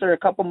weeks or a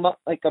couple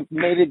months,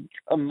 maybe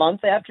a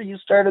month after you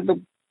started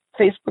the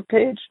Facebook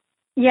page?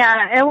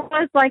 Yeah, it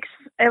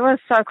was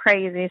so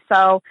crazy.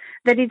 So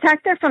the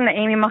detective from the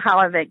Amy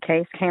Mihalovic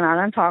case came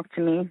out and talked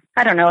to me.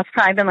 I don't know, it's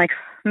probably been like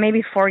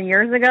maybe 4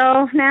 years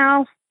ago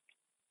now.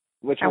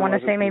 Which I want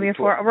to say maybe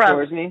 4.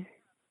 Torsney?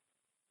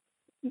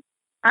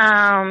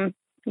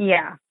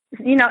 Yeah.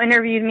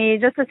 Interviewed me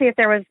just to see if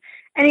there was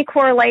any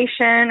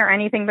correlation or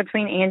anything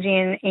between Angie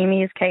and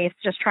Amy's case,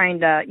 just trying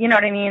to, you know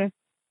what I mean?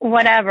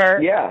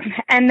 Whatever. Yeah.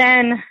 And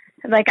then,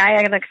 like,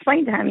 I had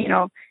explained to him,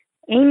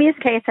 Amy's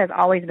case has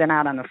always been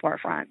out on the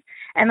forefront.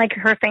 And, like,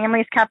 her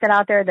family's kept it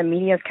out there. The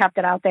media's kept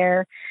it out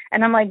there.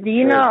 And I'm like, do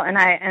you know? And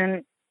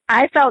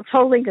I felt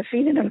totally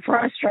defeated and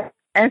frustrated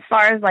as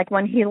far as, like,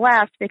 when he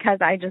left, because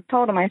I just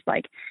told him, I was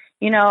like,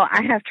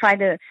 I have tried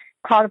to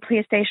call the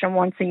police station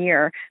once a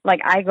year. Like,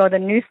 I go to the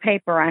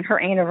newspaper on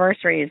her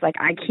anniversaries. Like,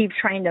 I keep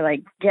trying to,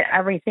 like, get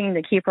everything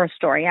to keep her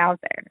story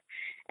out there.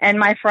 And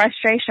my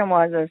frustration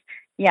was,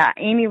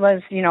 Amy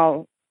was,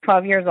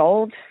 12 years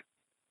old.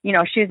 She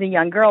was a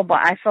young girl, but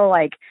I feel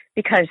like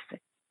because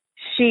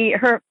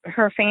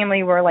her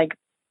family were like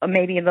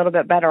maybe a little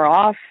bit better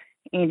off.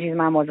 Angie's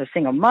mom was a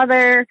single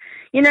mother.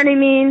 You know what I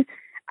mean?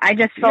 I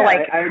just feel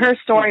like her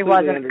story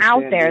wasn't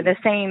out there the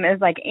same as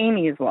like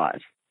Amy's was.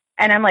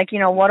 And I'm like,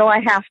 what do I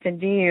have to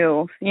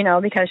do?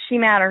 Because she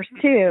matters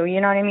too.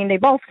 You know what I mean? They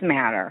both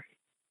matter.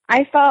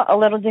 I felt a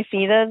little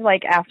defeated,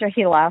 like, after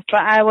he left,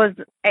 but I was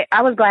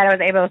glad I was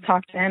able to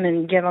talk to him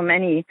and give him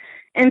any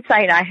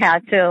insight I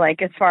had to,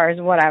 like, as far as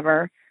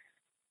whatever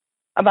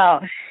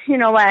about,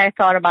 what I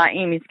thought about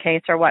Amy's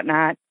case or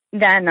whatnot.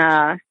 Then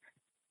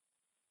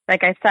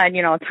like I said,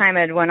 time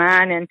had went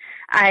on, and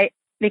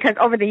because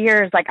over the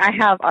years, like I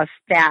have a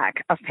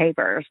stack of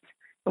papers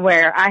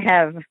where I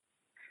have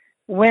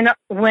went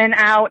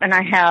out and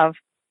I have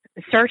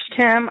searched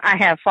him. I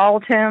have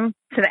followed him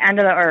to the end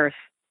of the earth,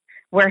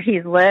 where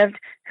he's lived,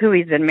 who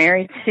he's been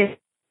married to,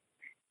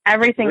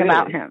 everything Really?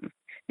 about him.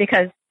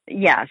 Because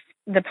yes,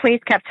 the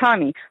police kept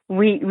telling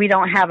me, we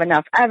don't have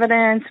enough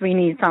evidence. We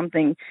need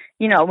something,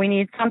 we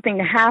need something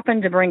to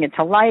happen to bring it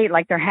to light.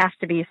 Like there has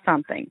to be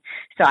something.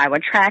 So I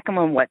would track him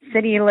on what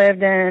city he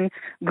lived in,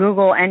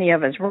 Google any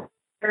of his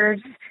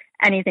records,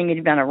 anything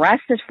he'd been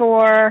arrested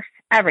for,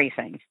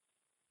 everything.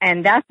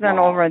 And that's been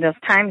over this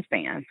time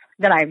span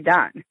that I've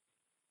done.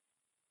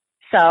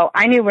 So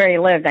I knew where he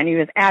lived. I knew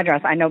his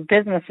address. I know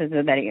businesses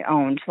that he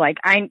owned. Like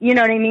you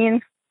know what I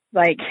mean?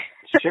 Like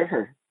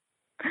sure.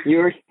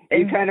 You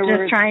kind of were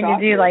just trying to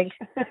do like,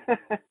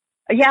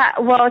 yeah,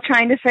 well,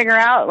 trying to figure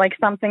out like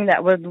something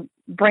that would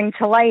bring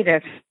to light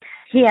if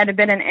he had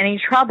been in any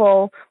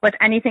trouble with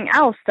anything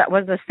else that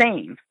was the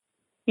same,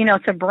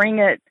 to bring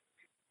it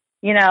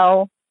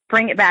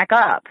back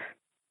up.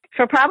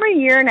 For probably a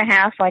year and a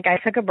half, like I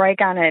took a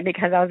break on it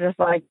because I was just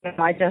like,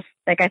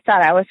 like I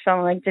said, I was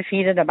feeling like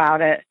defeated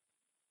about it,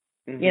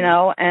 and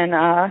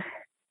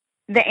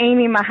the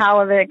Amy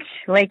Mihaljevic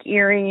Lake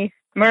Erie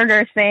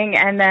murder thing,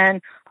 and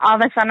then all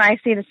of a sudden I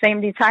see the same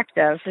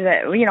detective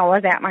that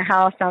was at my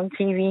house on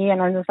TV,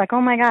 and I'm just like,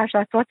 oh my gosh,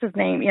 what's his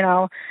name,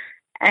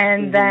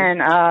 and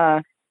then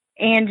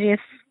Angie's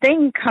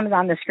thing comes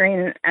on the screen,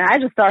 and I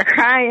just started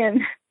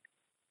crying.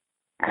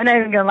 I'm not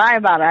even gonna lie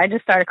about it. I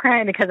just started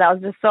crying because I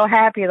was just so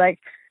happy, like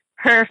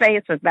her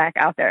face was back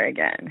out there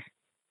again.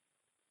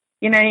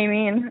 You know what I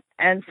mean?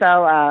 And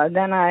so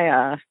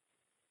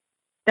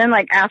then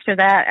like after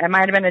that, it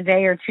might have been a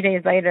day or 2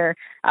 days later,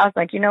 I was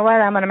like, you know what?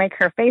 I'm going to make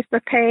her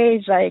Facebook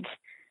page. Like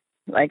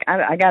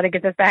I got to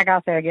get this back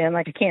out there again.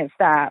 Like I can't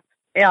stop.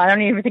 I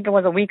don't even think it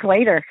was a week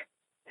later.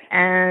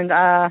 And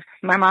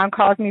my mom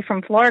calls me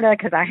from Florida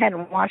because I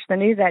hadn't watched the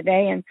news that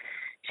day. And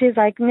she's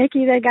like,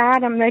 Nikki, they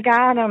got him.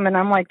 And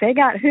I'm like, they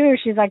got who?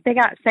 She's like, they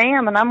got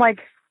Sam. And I'm like,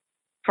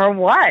 for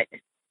what?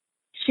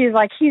 She's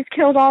like, he's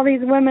killed all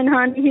these women,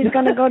 honey. He's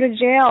going to go to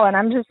jail. And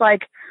I'm just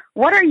like,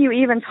 what are you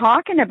even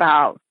talking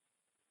about?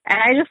 And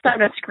I just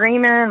started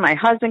screaming. My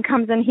husband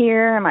comes in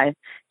here, and my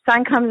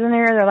son comes in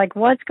here. They're like,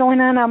 what's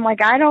going on? I'm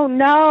like, I don't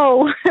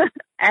know.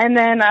 And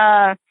then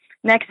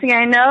next thing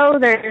I know,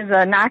 there's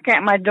a knock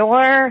at my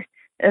door.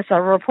 It's a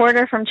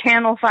reporter from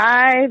Channel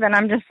 5. And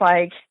I'm just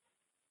like,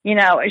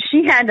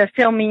 she had to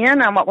fill me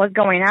in on what was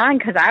going on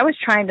because I was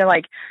trying to,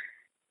 like,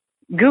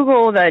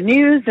 Google the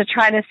news to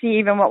try to see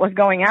even what was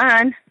going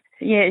on.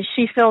 Yeah,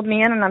 she filled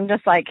me in, and I'm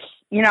just like,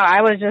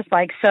 I was just,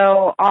 like,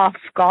 so off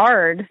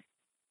guard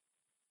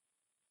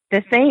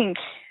to think,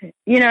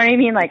 you know what I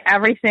mean? Like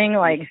everything,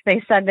 like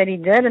they said that he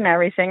did and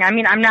everything. I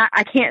mean,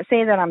 I can't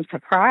say that I'm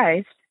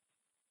surprised.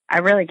 I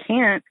really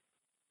can't.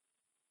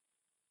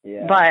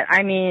 Yeah. But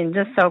I mean,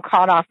 just so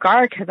caught off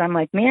guard because I'm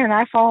like, man,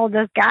 I followed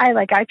this guy.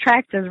 Like I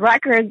tracked his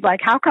records. Like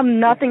how come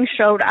nothing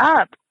showed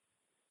up?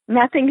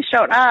 Nothing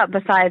showed up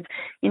besides,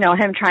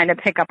 him trying to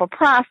pick up a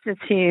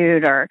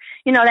prostitute or,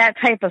 that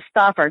type of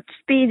stuff or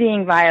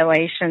speeding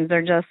violations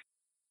or just,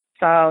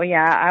 so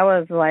yeah, I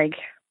was like,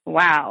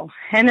 wow.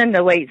 And then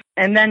the wait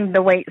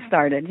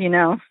started,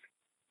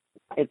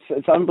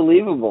 It's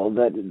unbelievable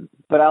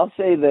but I'll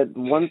say that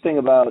one thing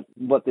about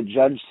what the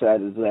judge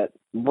said is that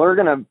we're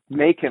going to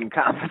make him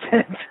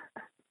competent.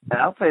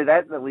 And I'll say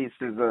that at least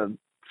is a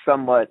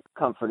somewhat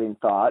comforting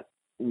thought,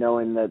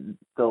 knowing that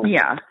they'll,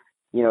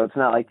 it's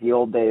not like the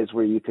old days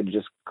where you could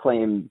just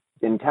claim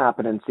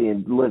incompetency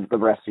and live the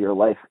rest of your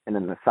life in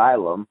an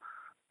asylum.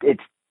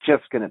 It's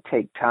just going to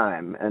take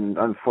time. And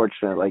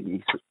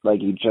unfortunately,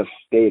 like you just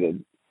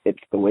stated, it's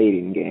the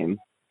waiting game.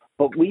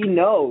 But we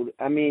know,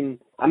 I mean,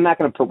 I'm not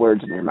going to put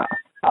words in your mouth.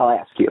 I'll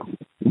ask you.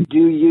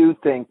 Do you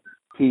think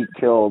he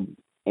killed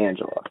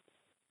Angela?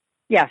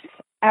 Yes,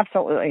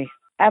 absolutely.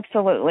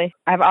 Absolutely.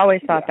 I've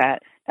always thought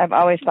that. I've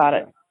always thought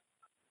it.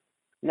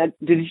 Now,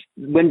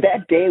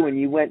 when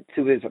you went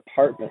to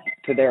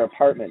their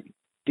apartment,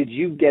 did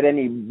you get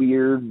any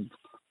weird,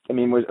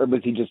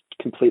 was he just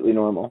completely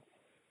normal?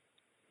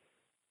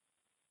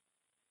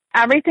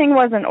 Everything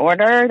was in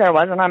order. There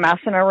wasn't a mess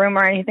in a room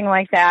or anything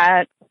like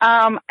that.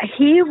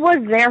 He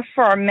was there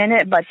for a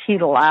minute, but he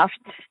left.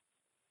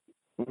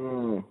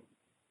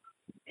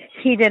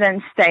 He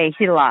didn't stay.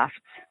 He left.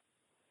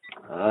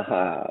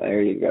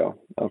 There you go.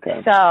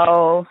 Okay.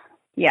 So,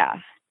 yeah.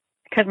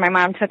 Because my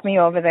mom took me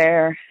over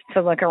there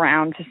to look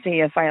around to see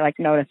if I,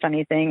 noticed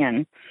anything.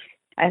 And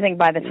I think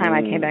by the time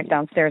I came back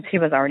downstairs, he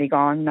was already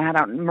gone. I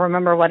don't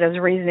remember what his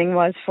reasoning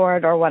was for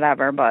it or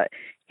whatever, but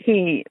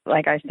he,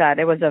 like I said,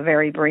 it was a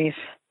very brief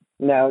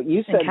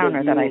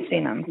encounter that I've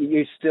seen him.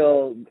 You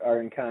still are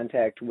in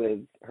contact with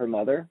her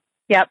mother?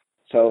 Yep.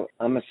 So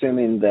I'm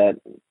assuming that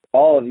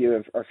all of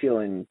you are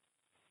feeling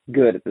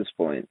good at this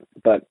point,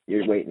 but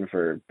you're waiting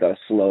for the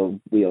slow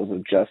wheels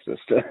of justice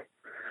to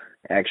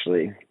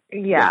actually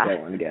get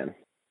going again.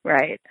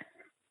 Right.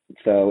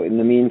 So in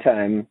the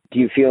meantime, do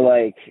you feel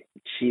like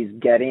she's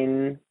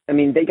getting,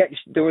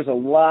 there was a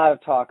lot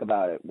of talk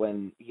about it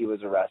when he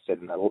was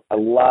arrested, and a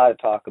lot of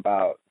talk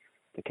about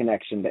the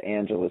connection to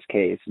Angela's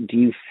case. Do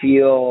you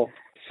feel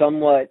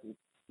somewhat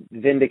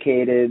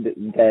vindicated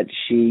that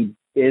she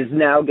is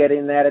now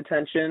getting that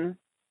attention?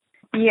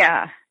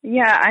 Yeah.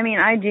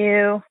 I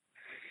do.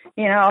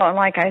 And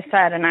like I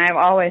said, and I've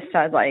always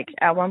said, like,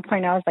 at one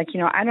point I was like,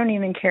 I don't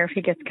even care if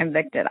he gets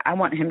convicted. I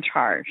want him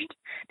charged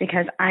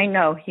because I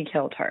know he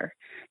killed her.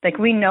 Like,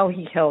 we know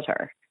he killed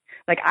her.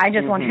 Like, I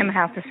just want him to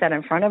have to sit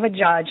in front of a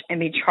judge and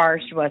be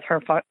charged with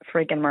her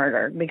freaking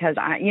murder because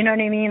you know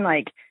what I mean?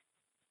 Like,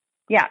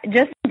 yeah,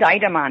 just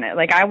indict him on it.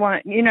 Like, I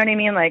want, you know what I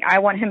mean? Like, I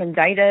want him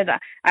indicted.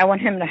 I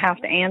want him to have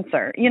to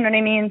answer. You know what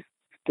I mean?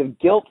 The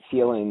guilt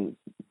feeling,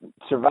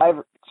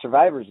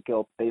 survivor's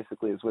guilt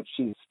basically is what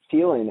she's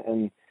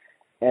feeling.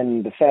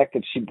 And the fact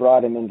that she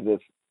brought him into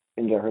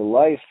her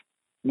life.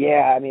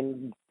 Yeah.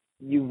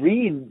 You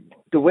read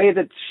the way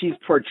that she's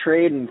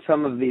portrayed in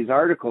some of these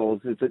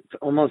articles, it's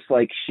almost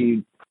like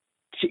she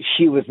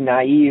was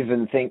naive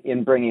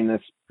in bringing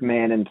this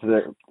man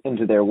into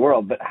their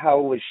world. But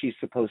how was she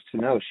supposed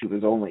to know? She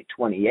was only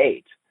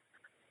 28.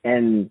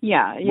 And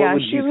what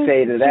would you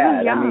say to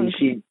that?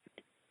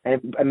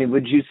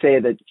 Would you say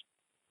that?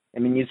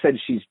 You said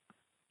she's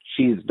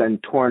been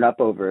torn up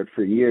over it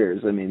for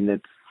years.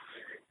 And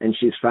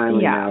she's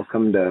finally now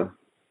come to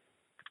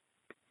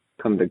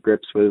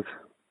grips with.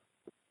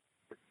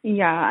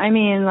 Yeah,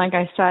 like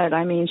I said,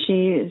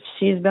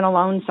 she's been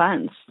alone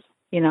since.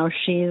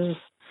 She's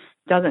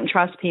doesn't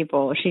trust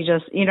people. She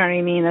just, you know what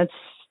I mean?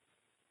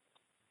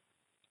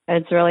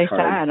 It's really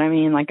sad.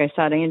 Like I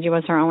said, Angie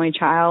was her only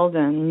child,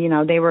 and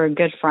they were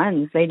good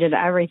friends. They did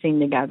everything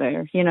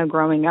together.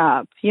 Growing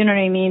up. You know what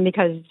I mean?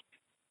 Because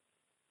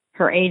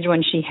her age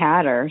when she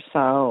had her.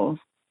 So.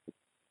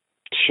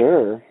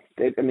 Sure.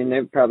 They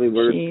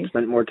probably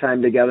spent more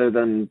time together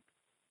than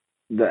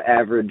the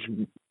average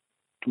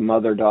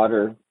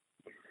mother-daughter.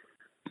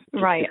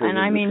 Right.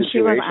 And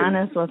she was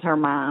honest with her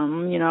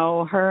mom.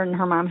 Her and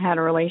her mom had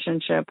a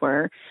relationship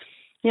where,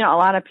 a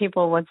lot of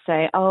people would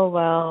say, oh,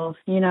 well,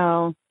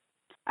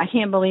 I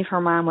can't believe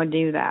her mom would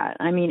do that.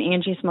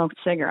 Angie smoked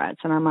cigarettes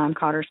and her mom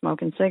caught her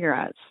smoking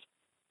cigarettes.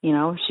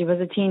 She was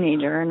a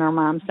teenager and her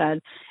mom said,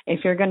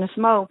 if you're going to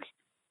smoke,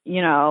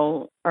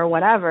 or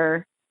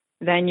whatever,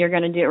 then you're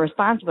going to do it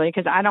responsibly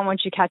because I don't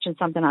want you catching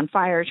something on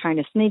fire, trying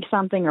to sneak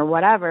something or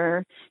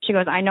whatever. She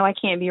goes, I know I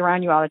can't be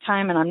around you all the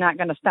time and I'm not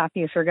going to stop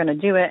you if you're going to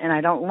do it and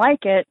I don't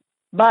like it,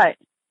 but,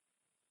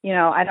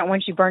 I don't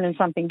want you burning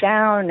something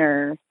down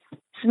or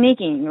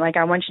sneaking. Like,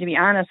 I want you to be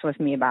honest with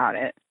me about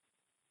it.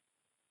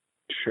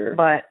 Sure.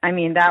 But,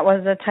 that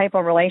was the type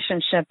of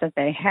relationship that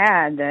they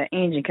had that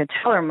Angie could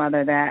tell her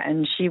mother that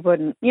and she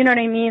wouldn't, you know what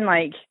I mean?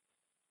 Like,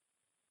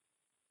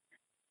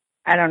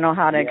 I don't know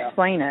how to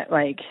explain it.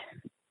 Like,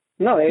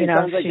 no, it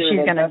sounds like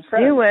she's going to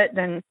do it,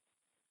 then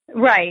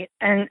right.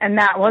 And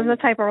that was the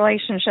type of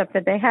relationship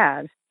that they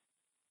had.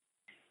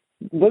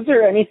 Was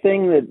there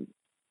anything that,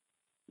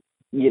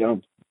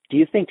 do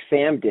you think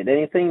Sam did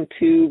anything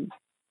to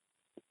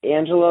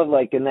Angela,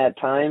 like in that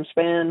time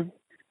span?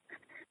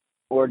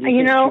 Or do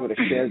you think she would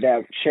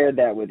have shared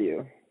that with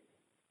you?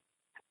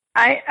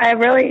 I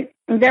really,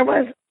 there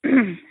was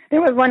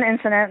one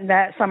incident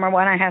that summer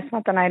when I had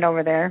spent the night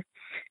over there.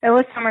 It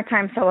was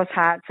summertime, so it was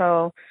hot.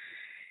 So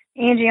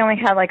Angie only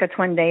had like a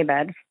twin day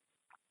bed.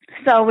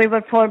 So we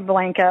would put a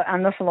blanket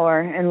on the floor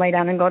and lay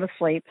down and go to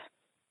sleep.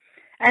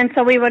 And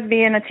so we would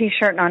be in a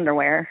t-shirt and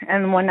underwear.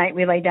 And one night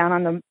we lay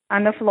down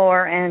on the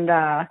floor and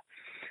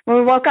when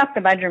we woke up,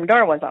 the bedroom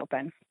door was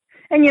open.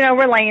 And,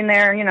 we're laying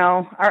there,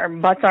 our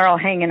butts are all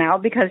hanging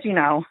out because, we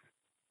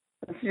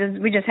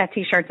just had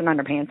t-shirts and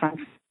underpants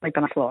on, sleep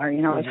on the floor, it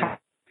was hot.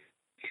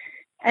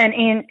 And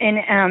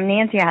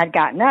Nancy had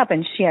gotten up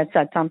and she had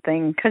said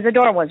something because the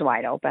door was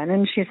wide open.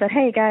 And she said,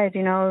 hey, guys,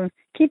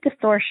 keep this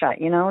door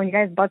shut. You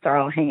guys' butts are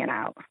all hanging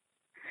out.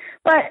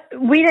 But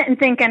we didn't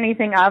think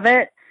anything of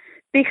it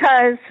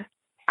because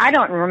I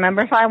don't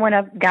remember if I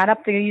got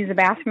up to use the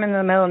bathroom in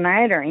the middle of the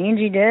night or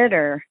Angie did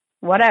or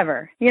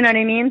whatever. You know what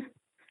I mean?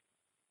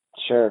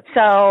 Sure.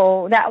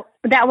 So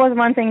that was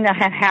one thing that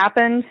had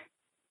happened.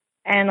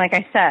 And like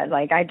I said,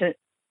 like I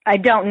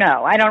don't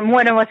know.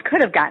 One of us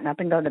could have gotten up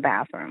and go to the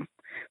bathroom.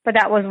 But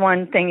that was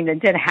one thing that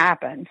did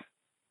happen.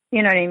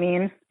 You know what I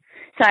mean?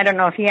 So I don't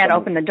know if he had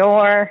opened the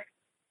door.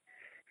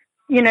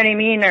 You know what I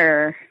mean?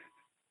 Or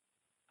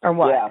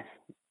what?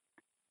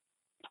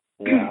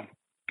 Yeah.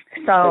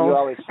 So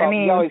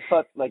you always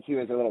felt like he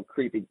was a little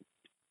creepy.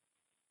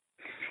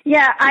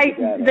 Yeah,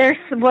 there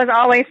was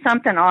always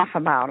something off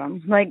about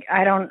him. Like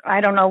I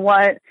don't know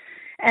what.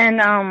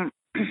 And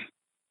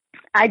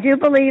I do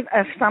believe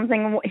if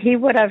he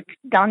would have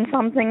done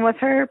something with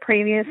her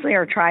previously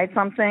or tried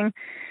something,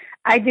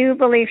 I do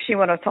believe she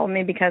would have told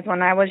me because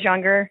when I was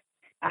younger,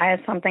 I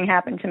had something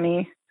happen to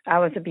me. I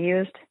was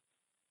abused.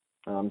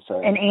 Oh, I'm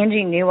sorry. And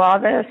Angie knew all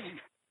this.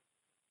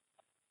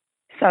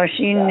 So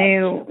she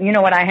knew,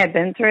 what I had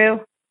been through.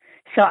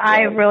 So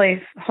I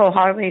really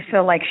wholeheartedly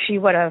feel like she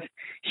would have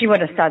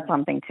said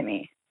something to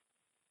me.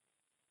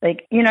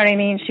 like, you know what I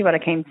mean? She would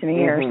have came to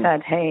me or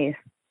said, hey,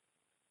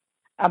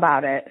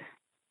 about it,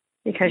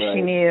 because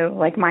she knew,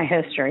 like, my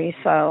history.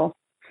 So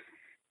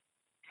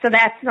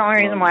that's the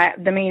only reason why,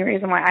 the main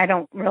reason why I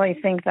don't really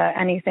think that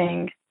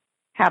anything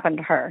happened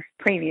to her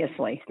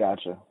previously.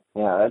 Gotcha.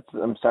 Yeah,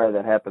 I'm sorry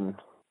that happened.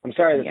 I'm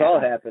sorry this all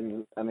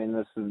happened. I mean,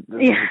 this is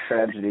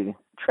a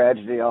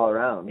tragedy all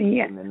around.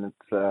 Yeah. I mean,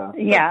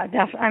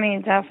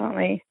 it's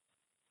definitely.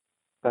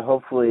 But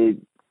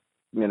hopefully,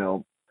 you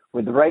know,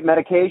 with the right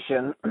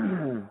medication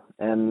and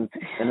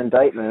an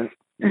indictment,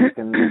 you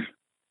can,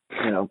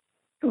 you know.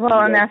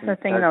 Well, and that's the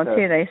thing, though,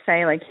 too. They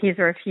say, like, he's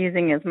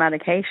refusing his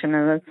medication,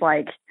 and it's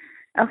like,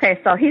 okay,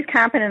 so he's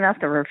competent enough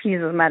to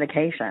refuse his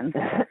medication.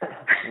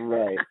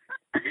 Right.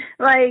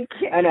 Like,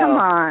 come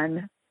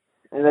on.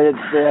 And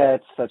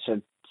it's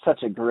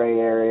such a gray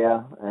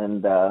area,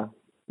 and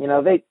you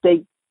know, they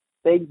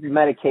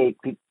medicate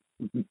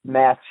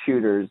mass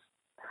shooters.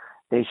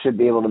 They should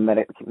be able to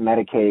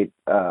medicate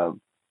a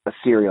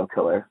serial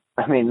killer.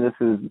 I mean,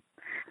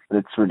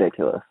 it's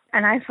ridiculous.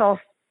 And I feel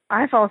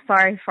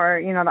sorry for,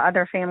 you know, the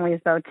other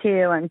families, though,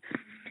 too. And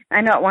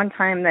I know at one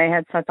time they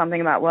had said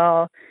something about,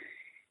 well,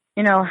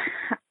 you know,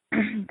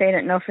 they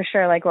didn't know for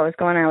sure, like, what was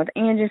going on with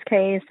Angie's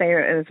case.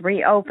 It was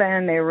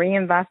reopened. They were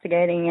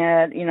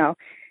reinvestigating it, you know,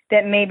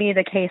 that maybe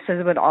the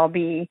cases would all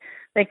be,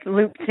 like,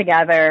 looped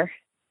together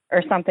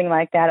or something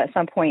like that at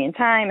some point in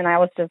time. And I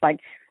was just like,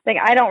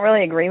 I don't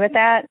really agree with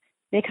that,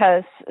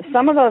 because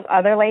some of those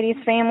other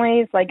ladies'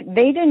 families, like,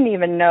 they didn't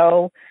even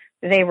know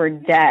they were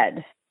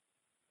dead.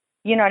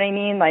 You know what I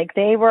mean? Like,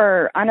 they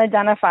were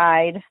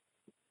unidentified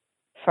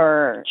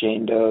for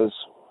Jane Doe's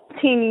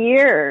 15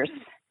 years.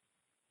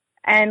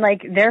 And,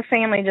 like, their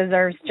family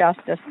deserves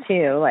justice,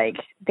 too. Like,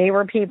 they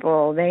were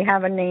people. They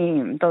have a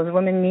name. Those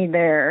women need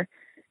their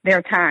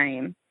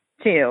time,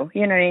 too.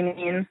 You know what I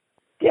mean?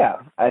 Yeah.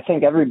 I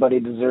think everybody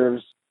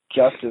deserves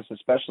justice,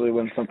 especially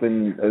when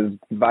something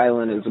as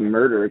violent as a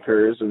murder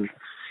occurs, and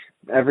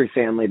every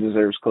family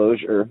deserves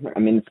closure. I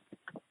mean,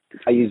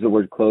 I use the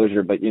word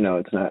closure, but, you know,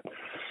 it's not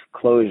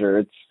closure.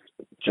 It's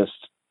just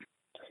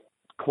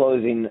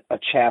closing a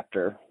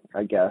chapter,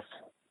 I guess,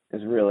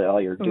 is really all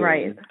you're doing,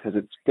 right? Because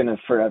it's going to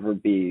forever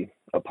be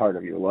a part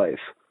of your life.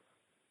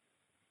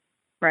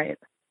 Right.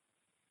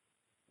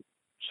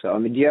 So, I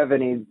mean, do you have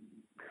any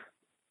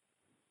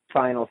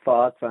final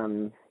thoughts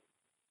on,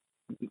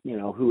 you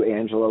know, who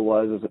Angela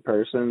was as a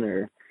person,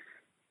 or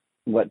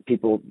what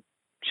people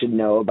should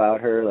know about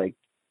her? Like,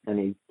 I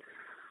don't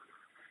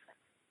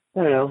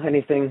know,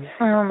 anything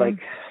like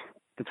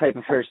the type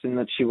of person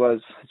that she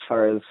was, as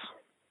far as...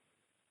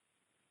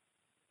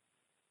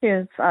 She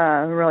was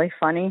really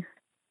funny.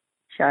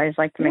 She always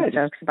liked to make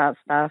jokes about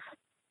stuff.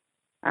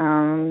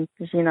 You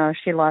know,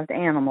 she loved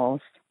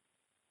animals,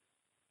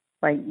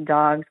 like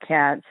dogs,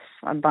 cats,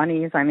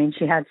 bunnies. I mean,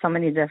 she had so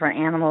many different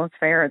animals,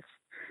 ferrets,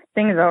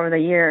 things over the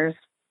years.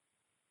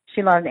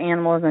 She loved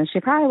animals, and she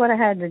probably would have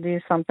had to do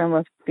something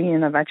with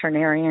being a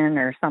veterinarian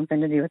or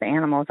something to do with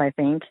animals, I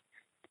think.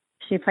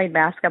 She played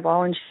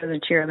basketball, and she was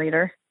a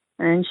cheerleader.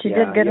 And she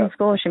did good in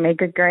school. She made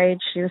good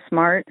grades. She was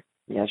smart.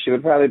 Yeah, she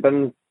would probably have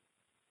been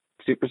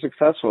super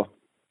successful.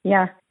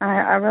 Yeah,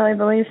 I really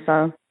believe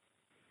so.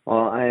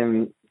 Well,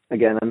 I'm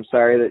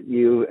sorry that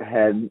you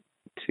had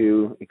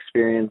to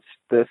experience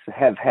this,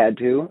 have had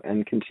to,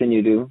 and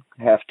continue to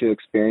have to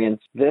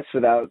experience this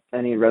without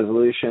any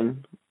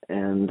resolution.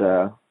 And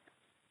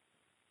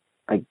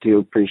I do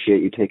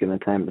appreciate you taking the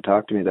time to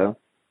talk to me, though.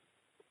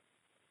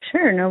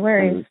 Sure, no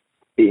worries.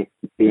 And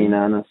being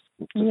honest.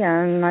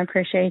 Yeah, and I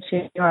appreciate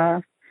you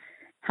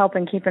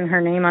helping keeping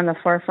her name on the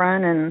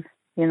forefront, and,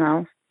 you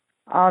know,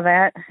 all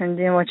that, and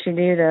doing what you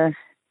do to,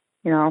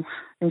 you know,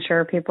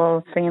 ensure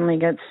people's family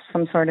gets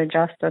some sort of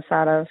justice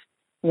out of,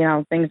 you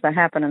know, things that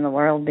happen in the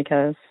world,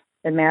 because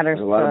it matters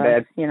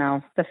to, you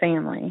know, the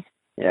family.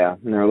 Yeah,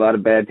 and there are a lot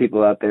of bad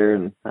people out there,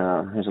 and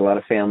there's a lot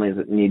of families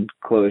that need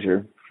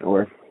closure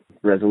or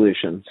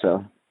resolution.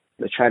 So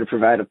they try to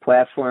provide a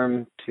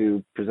platform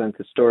to present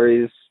the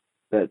stories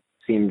that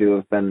seem to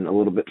have been a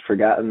little bit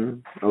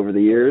forgotten over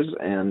the years,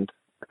 and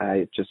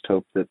I just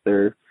hope that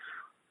there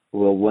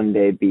will one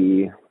day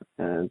be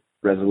a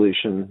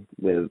resolution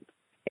with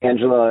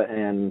Angela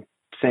and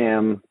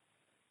Sam,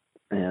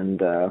 and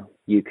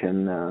you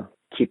can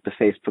keep the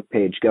Facebook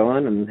page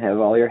going and have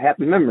all your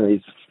happy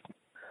memories.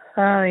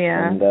 Oh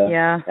yeah,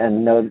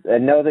 and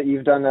know that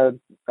you've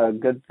done a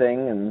good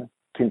thing and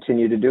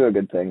continue to do a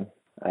good thing.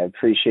 I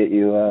appreciate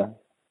you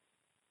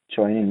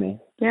joining me.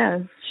 Yeah,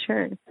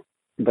 sure.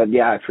 But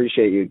yeah, I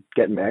appreciate you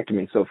getting back to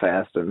me so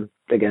fast, and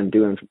again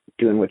doing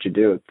what you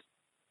do.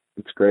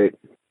 It's great.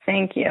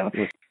 Thank you.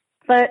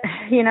 But,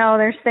 you know,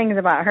 there's things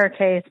about her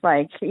case,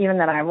 like, even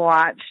that I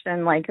watched,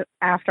 and, like,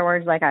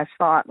 afterwards, like, I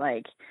thought,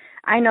 like,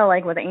 I know,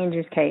 like, with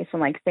Angie's case,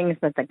 and, like, things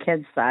that the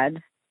kids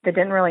said that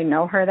didn't really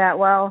know her that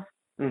well,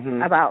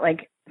 about,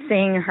 like,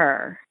 seeing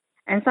her.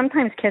 And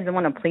sometimes kids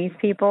want to please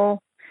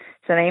people,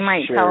 so they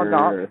might tell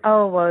adults,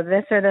 oh, well,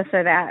 this or this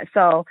or that.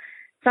 So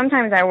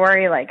sometimes I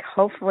worry, like,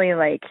 hopefully,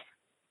 like,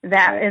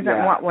 that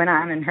isn't what went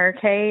on in her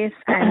case,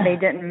 and they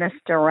didn't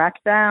misdirect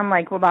them,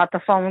 like about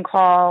the phone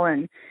call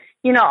and,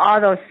 you know,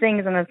 all those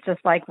things. And it's just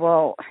like,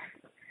 well,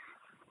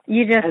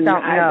 you just don't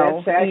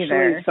know. That's actually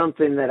either.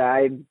 Something that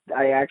I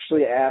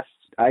actually asked.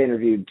 I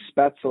interviewed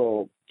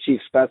Chief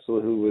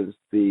Spetzel, who was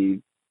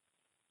the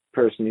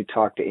person who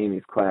talked to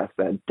Amy's class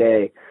that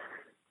day,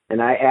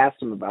 and I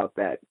asked him about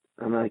that.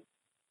 I'm like,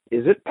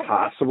 is it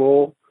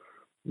possible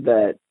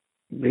that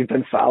we've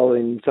been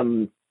following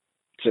some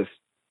just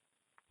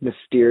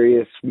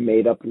mysterious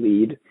made-up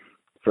lead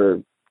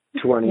for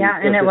 20 yeah,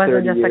 and it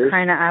wasn't just years? a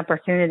kind of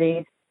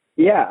opportunity.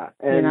 Yeah,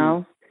 and, you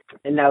know.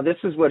 And now this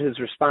is what his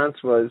response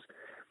was.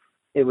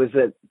 It was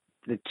that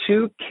the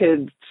two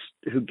kids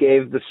who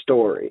gave the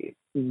story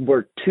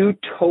were two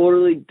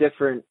totally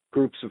different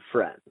groups of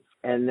friends,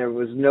 and there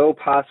was no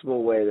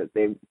possible way that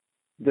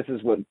this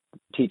is what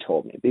he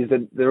told me,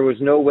 there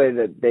was no way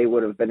that they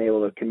would have been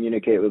able to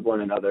communicate with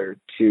one another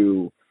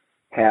to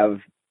have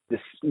this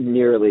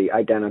nearly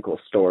identical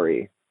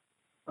story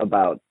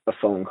about a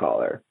phone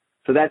caller.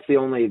 So that's the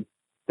only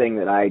thing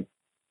that I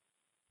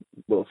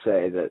will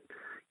say that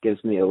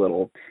gives me a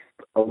little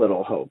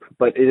hope.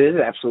 But it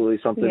is absolutely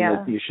something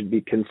that you should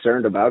be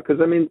concerned about,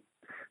 because, I mean,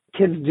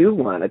 kids do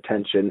want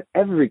attention.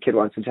 Every kid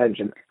wants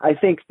attention. I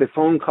think the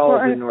phone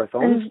calls in North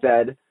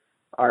Olmsted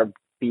are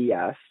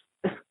BS,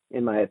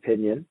 in my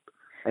opinion.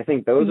 I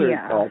think those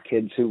are all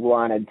kids who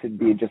wanted to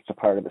be just a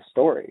part of the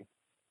story.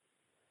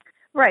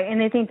 Right,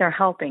 and they think they're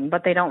helping,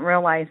 but they don't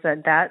realize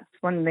that that's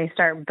when they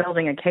start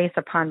building a case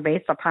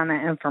based upon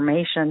that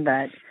information,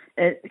 that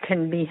it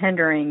can be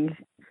hindering,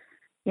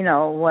 you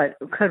know,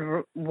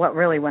 what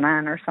really went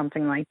on or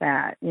something like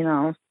that, you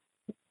know.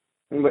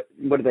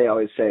 What do they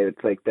always say?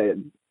 It's like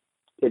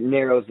it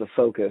narrows the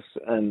focus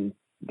and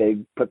they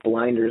put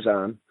blinders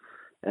on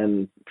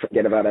and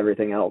forget about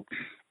everything else.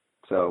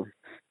 So.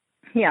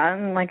 Yeah,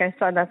 and like I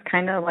said, that's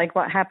kind of like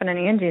what happened in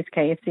Angie's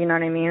case, you know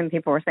what I mean?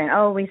 People were saying,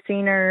 oh, we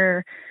seen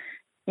her.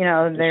 You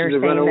know, they're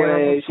saying there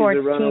were reports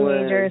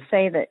teenagers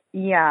say that,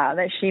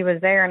 that she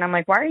was there. And I'm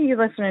like, why are you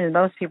listening to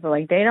those people?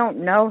 Like, they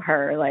don't know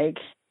her. Like,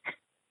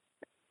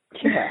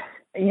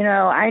 you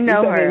know, I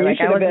know her. Like,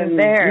 I wasn't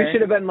there. You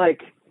should have been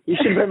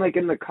like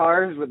in the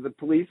cars with the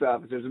police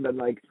officers and been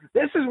like,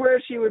 this is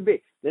where she would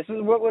be. This is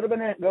what would have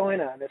been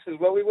going on. This is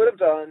what we would have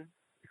done.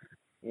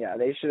 Yeah,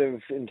 they should have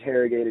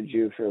interrogated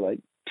you for like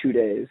 2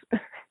 days.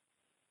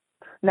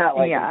 Not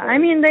like. Yeah, I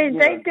mean, they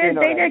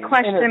did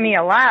question me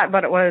a lot,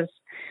 but it was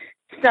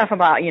stuff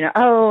about, you know,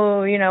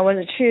 oh, you know, was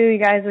it true you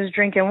guys was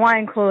drinking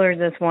wine coolers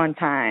this one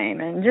time?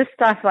 And just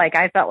stuff like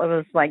I felt it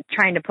was like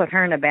trying to put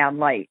her in a bad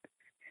light.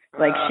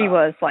 Like she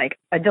was like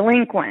a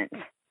delinquent.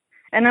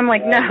 And I'm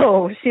like,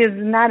 no, she is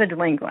not a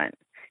delinquent.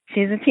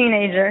 She's a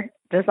teenager,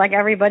 just like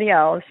everybody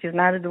else. She's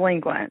not a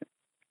delinquent.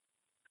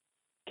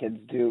 Kids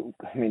do.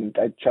 I mean,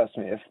 trust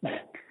me, if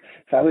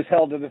I was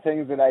held to the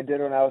things that I did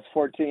when I was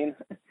 14,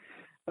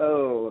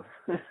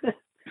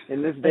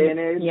 in this day and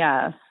age?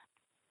 Yeah.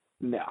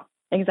 No.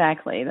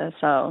 Exactly.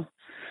 So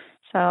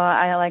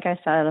I, like I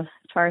said, as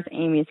far as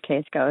Amy's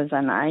case goes,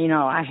 and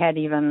I had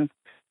even,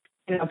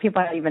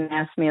 people had even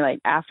asked me, like,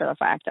 after the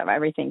fact of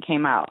everything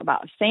came out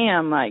about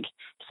Sam, like,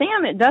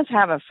 Sam, it does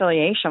have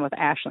affiliation with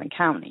Ashland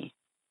County.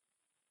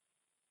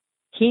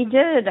 He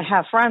did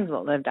have friends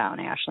that lived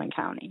down in Ashland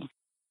County.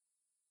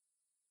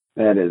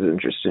 That is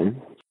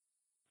interesting.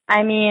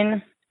 I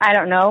mean, I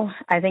don't know.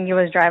 I think he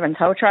was driving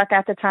tow truck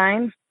at the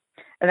time.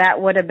 That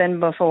would have been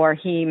before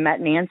he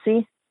met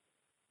Nancy.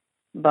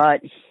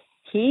 But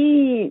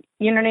he,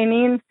 you know what I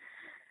mean?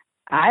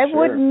 I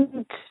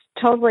wouldn't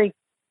totally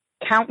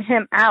count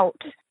him out.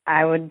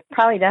 I would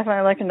probably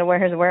definitely look into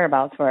where his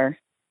whereabouts were.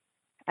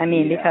 I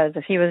mean, because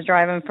if he was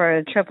driving for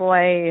a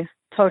AAA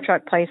tow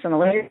truck place in the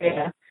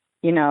area,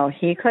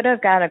 he could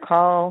have got a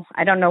call.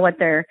 I don't know what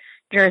their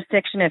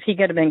jurisdiction, if he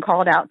could have been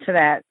called out to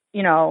that,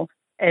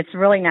 it's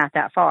really not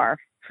that far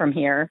from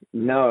here.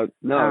 No, it's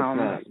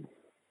not.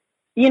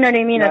 You know what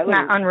I mean? It's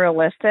not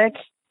unrealistic.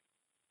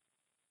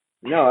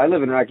 No, I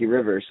live in Rocky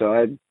River, so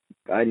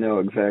I know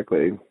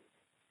exactly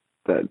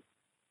that.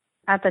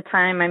 At the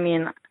time, I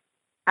mean,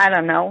 I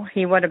don't know.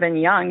 He would have been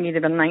young. He'd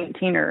have been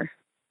 19 or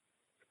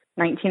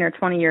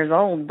 20 years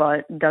old,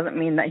 but doesn't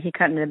mean that he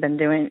couldn't have been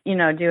doing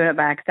it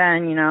back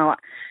then,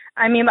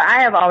 I mean, but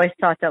I have always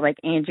thought that, like,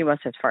 Angie was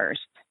his first.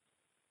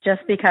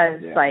 Just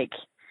because, like,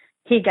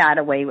 he got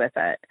away with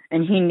it,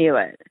 and he knew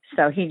it.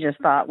 So he just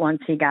thought once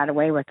he got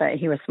away with it,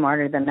 he was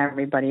smarter than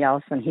everybody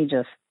else, and he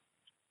just,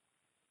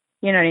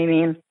 you know what I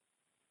mean?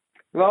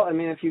 Well, I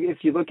mean, if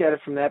you look at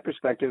it from that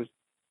perspective,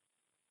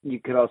 you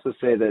could also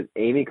say that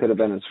Amy could have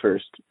been his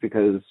first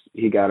because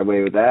he got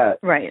away with that.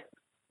 Right.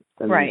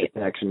 And the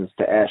connections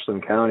to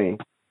Ashland County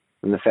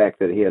and the fact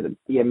that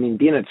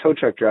being a tow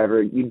truck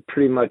driver, you'd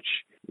pretty much,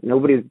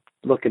 nobody's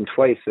looking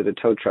twice at a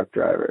tow truck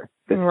driver.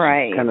 That's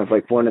kind of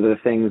like one of the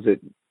things that,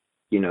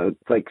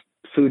 it's like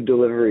food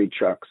delivery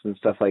trucks and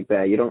stuff like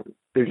that.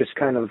 They're just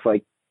kind of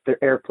like,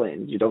 they're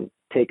airplanes. You don't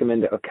take them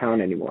into account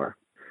anymore.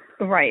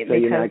 Right, so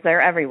because they're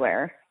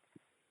everywhere.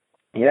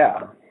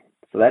 Yeah,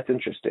 so that's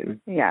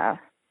interesting. Yeah.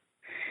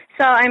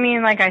 So, I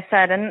mean, like I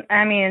said, and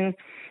I mean,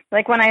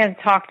 like when I had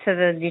talked to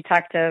the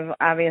detective,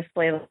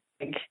 obviously,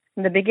 like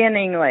in the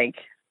beginning, like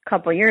a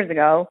couple years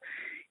ago,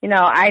 you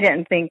know, I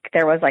didn't think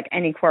there was like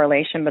any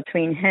correlation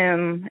between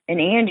him and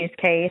Angie's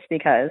case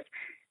because,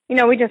 you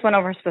know, we just went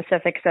over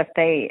specifics if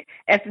they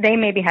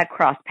maybe had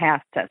crossed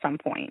paths at some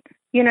point.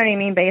 You know what I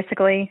mean?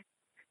 Basically,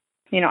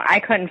 you know,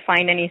 I couldn't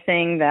find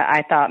anything that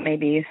I thought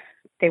maybe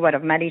they would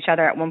have met each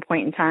other at one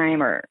point in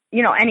time or,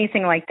 you know,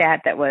 anything like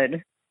that that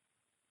would,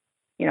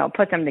 you know,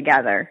 put them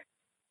together.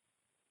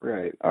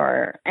 Right.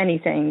 Or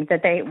anything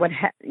that they would,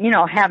 you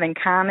know, have in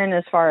common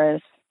as far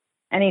as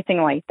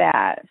anything like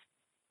that.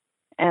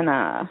 And,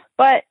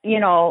 but, you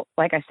know,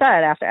 like I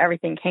said, after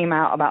everything came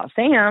out about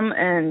Sam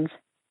and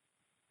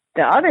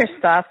the other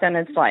stuff, then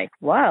it's like,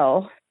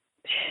 well,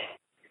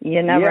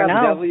 you never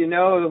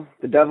know.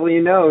 The devil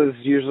you know is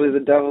usually the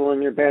devil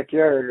in your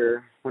backyard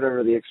or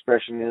whatever the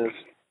expression is.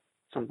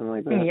 Something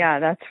like that. Yeah,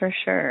 that's for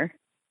sure.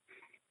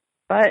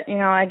 But, you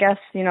know, I guess,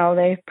 you know,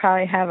 they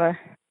probably have a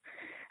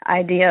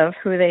idea of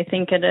who they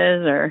think it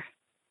is or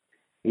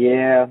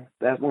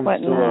that one's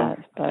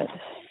but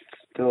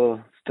still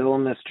a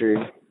mystery.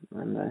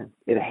 And I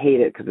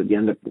hate it because at the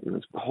end of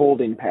this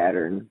holding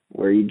pattern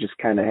where you just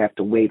kind of have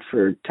to wait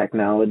for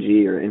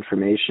technology or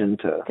information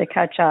to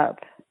catch up.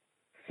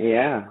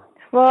 Yeah.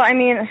 Well, I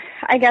mean,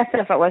 I guess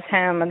if it was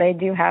him, they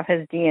do have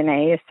his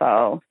DNA,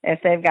 so if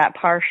they've got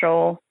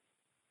partial,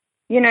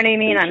 you know what I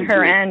mean, on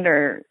her end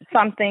or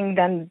something,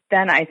 then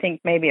I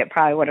think maybe it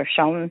probably would have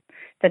shown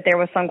that there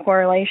was some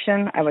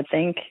correlation, I would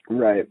think.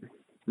 Right.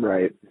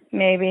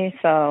 Maybe,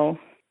 so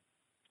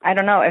I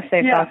don't know if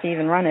they've thought to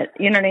even run it,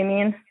 you know what I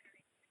mean?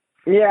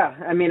 Yeah,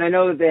 I mean, I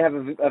know that they have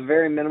a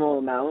very minimal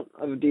amount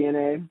of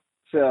DNA,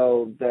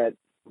 so that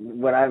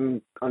what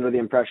I'm under the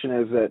impression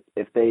is that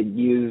if they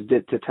used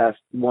it to test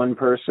one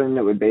person,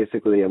 it would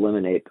basically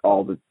eliminate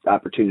all the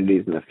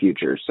opportunities in the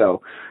future.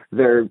 So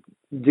they're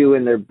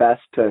doing their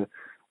best to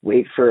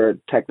wait for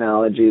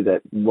technology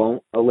that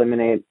won't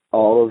eliminate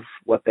all of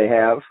what they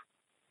have,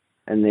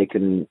 and they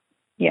can,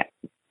 you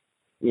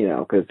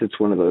know, because it's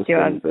one of those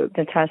things that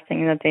the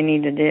testing that they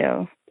need to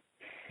do.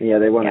 Yeah,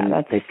 they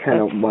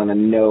kind of want to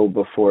know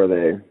before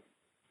they,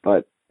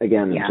 but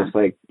again, just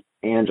like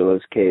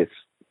Angela's case,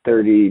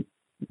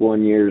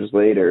 31 years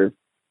later,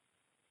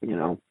 you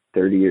know,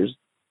 30 years,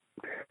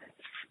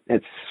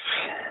 it's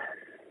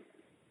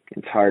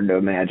hard to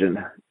imagine.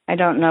 I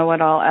don't know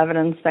what all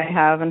evidence they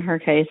have in her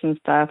case and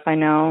stuff. I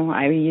know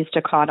I used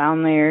to call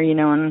down there, you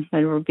know, and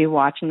I would be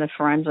watching the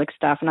forensic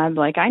stuff, and I'd be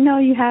like, I know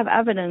you have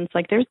evidence.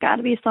 Like, there's got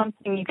to be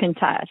something you can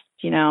test,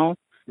 you know?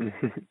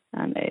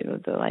 And they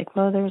would be like,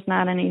 well, there's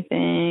not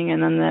anything.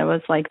 And then there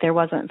was like, there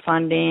wasn't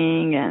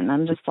funding. And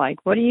I'm just like,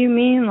 what do you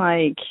mean?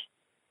 Like,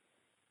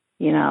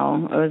 you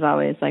know, it was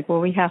always like, well,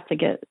 we have to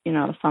get, you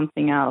know,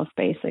 something else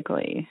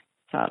basically.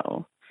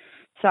 So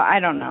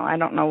I don't know. I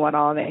don't know what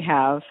all they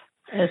have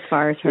as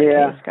far as her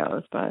case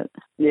goes, but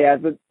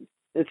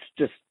it's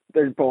just,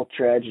 they're both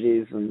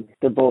tragedies and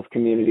they're both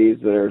communities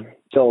that are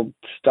still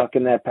stuck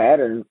in that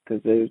pattern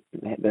because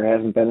there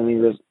hasn't been any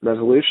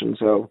resolution.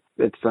 So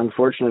it's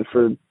unfortunate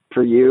for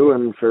you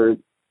and for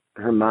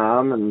her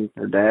mom and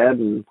her dad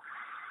and,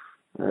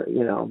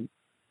 you know,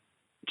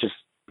 just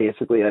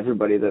basically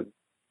everybody that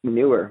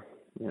knew her.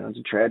 You know, it's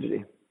a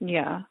tragedy.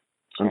 Yeah.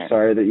 Sure. I'm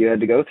sorry that you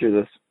had to go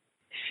through this.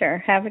 Sure.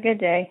 Have a good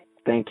day.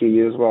 Thank you.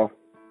 You as well.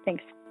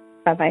 Thanks.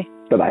 Bye-bye.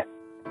 Bye-bye.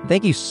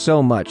 Thank you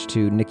so much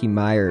to Nikki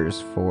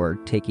Myers for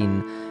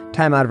taking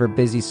time out of her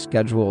busy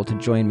schedule to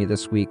join me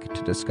this week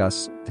to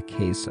discuss the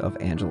case of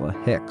Angela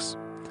Hicks.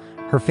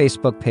 Her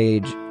Facebook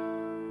page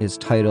is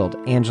titled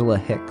Angela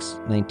Hicks,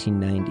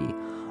 1990,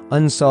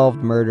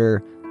 Unsolved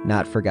Murder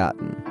Not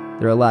Forgotten.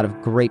 There are a lot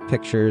of great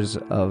pictures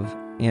of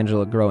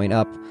Angela growing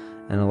up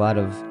and a lot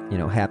of, you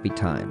know, happy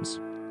times.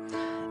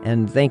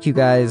 And thank you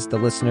guys, the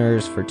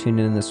listeners, for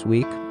tuning in this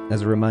week.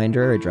 As a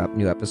reminder, I drop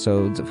new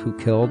episodes of Who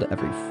Killed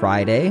every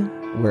Friday,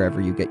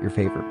 wherever you get your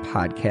favorite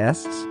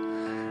podcasts.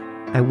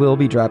 I will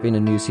be dropping a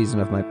new season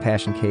of my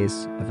Passion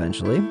Case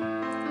eventually,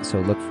 so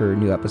look for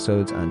new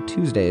episodes on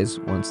Tuesdays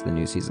once the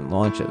new season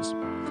launches.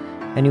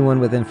 Anyone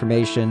with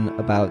information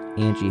about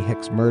Angie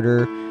Hicks'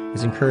 murder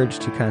is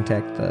encouraged to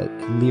contact the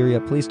Elyria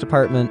Police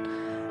Department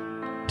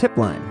tip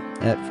line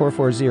at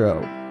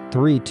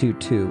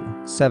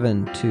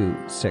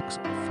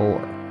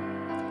 440-322-7264.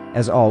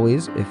 As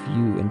always, if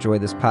you enjoy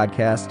this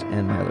podcast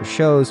and my other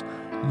shows,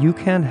 you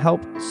can help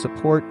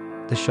support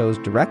the shows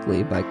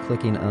directly by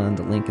clicking on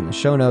the link in the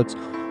show notes,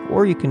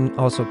 or you can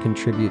also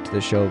contribute to the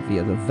show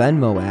via the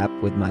Venmo app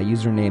with my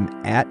username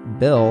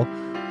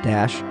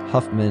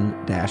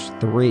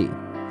 @Bill-Huffman-3.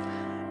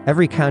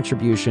 Every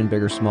contribution,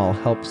 big or small,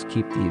 helps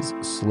keep these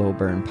slow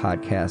burn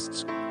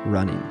podcasts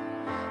running.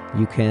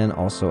 You can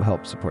also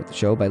help support the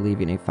show by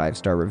leaving a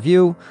 5-star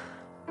review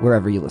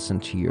wherever you listen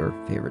to your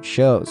favorite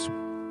shows.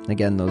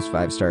 Again, those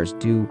 5 stars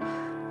do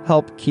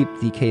help keep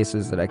the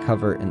cases that I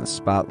cover in the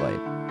spotlight.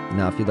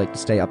 Now, if you'd like to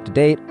stay up to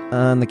date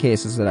on the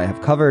cases that I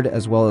have covered,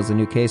 as well as the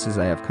new cases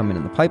I have coming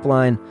in the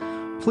pipeline,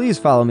 please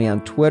follow me on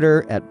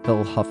Twitter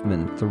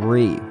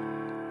 @BillHuffman3.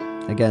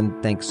 Again,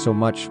 thanks so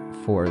much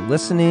for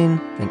listening.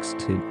 Thanks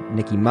to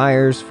Nikki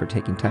Myers for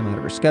taking time out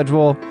of her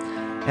schedule.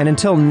 And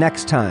until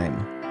next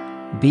time,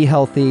 be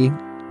healthy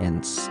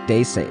and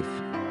stay safe.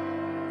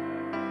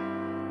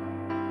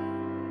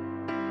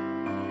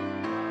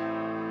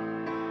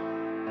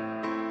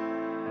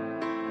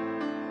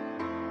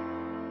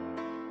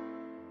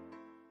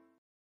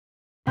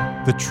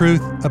 The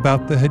truth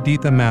about the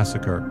Haditha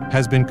massacre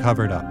has been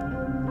covered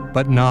up,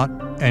 but not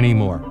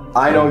anymore.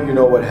 I know you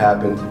know what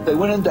happened. They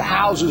went into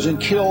houses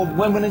and killed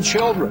women and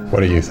children.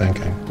 What are you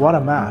thinking? What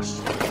a mess.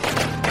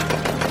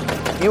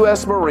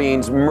 U.S.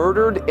 Marines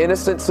murdered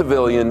innocent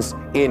civilians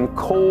in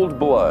cold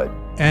blood.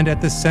 And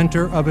at the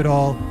center of it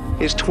all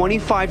is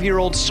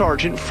 25-year-old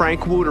Sergeant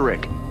Frank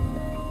Wuterick.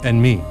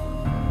 And me.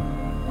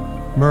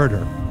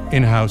 Murder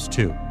in House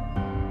 2.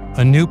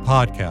 A new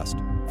podcast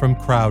from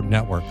Crowd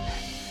Network.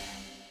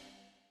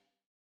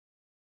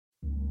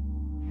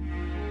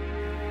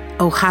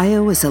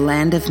 Ohio is a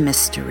land of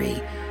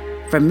mystery,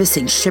 from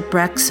missing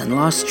shipwrecks and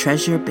lost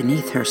treasure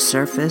beneath her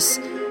surface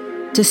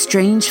to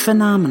strange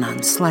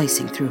phenomenon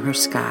slicing through her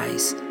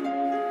skies.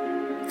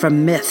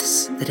 From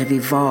myths that have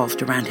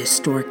evolved around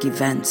historic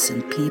events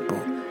and people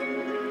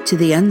to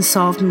the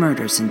unsolved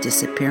murders and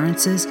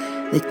disappearances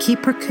that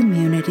keep her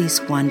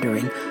communities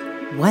wondering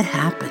what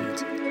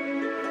happened.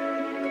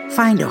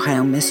 Find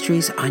Ohio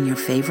Mysteries on your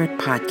favorite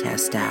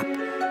podcast app,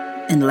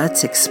 and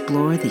let's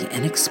explore the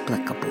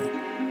inexplicable.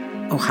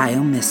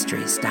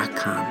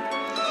 OhioMysteries.com.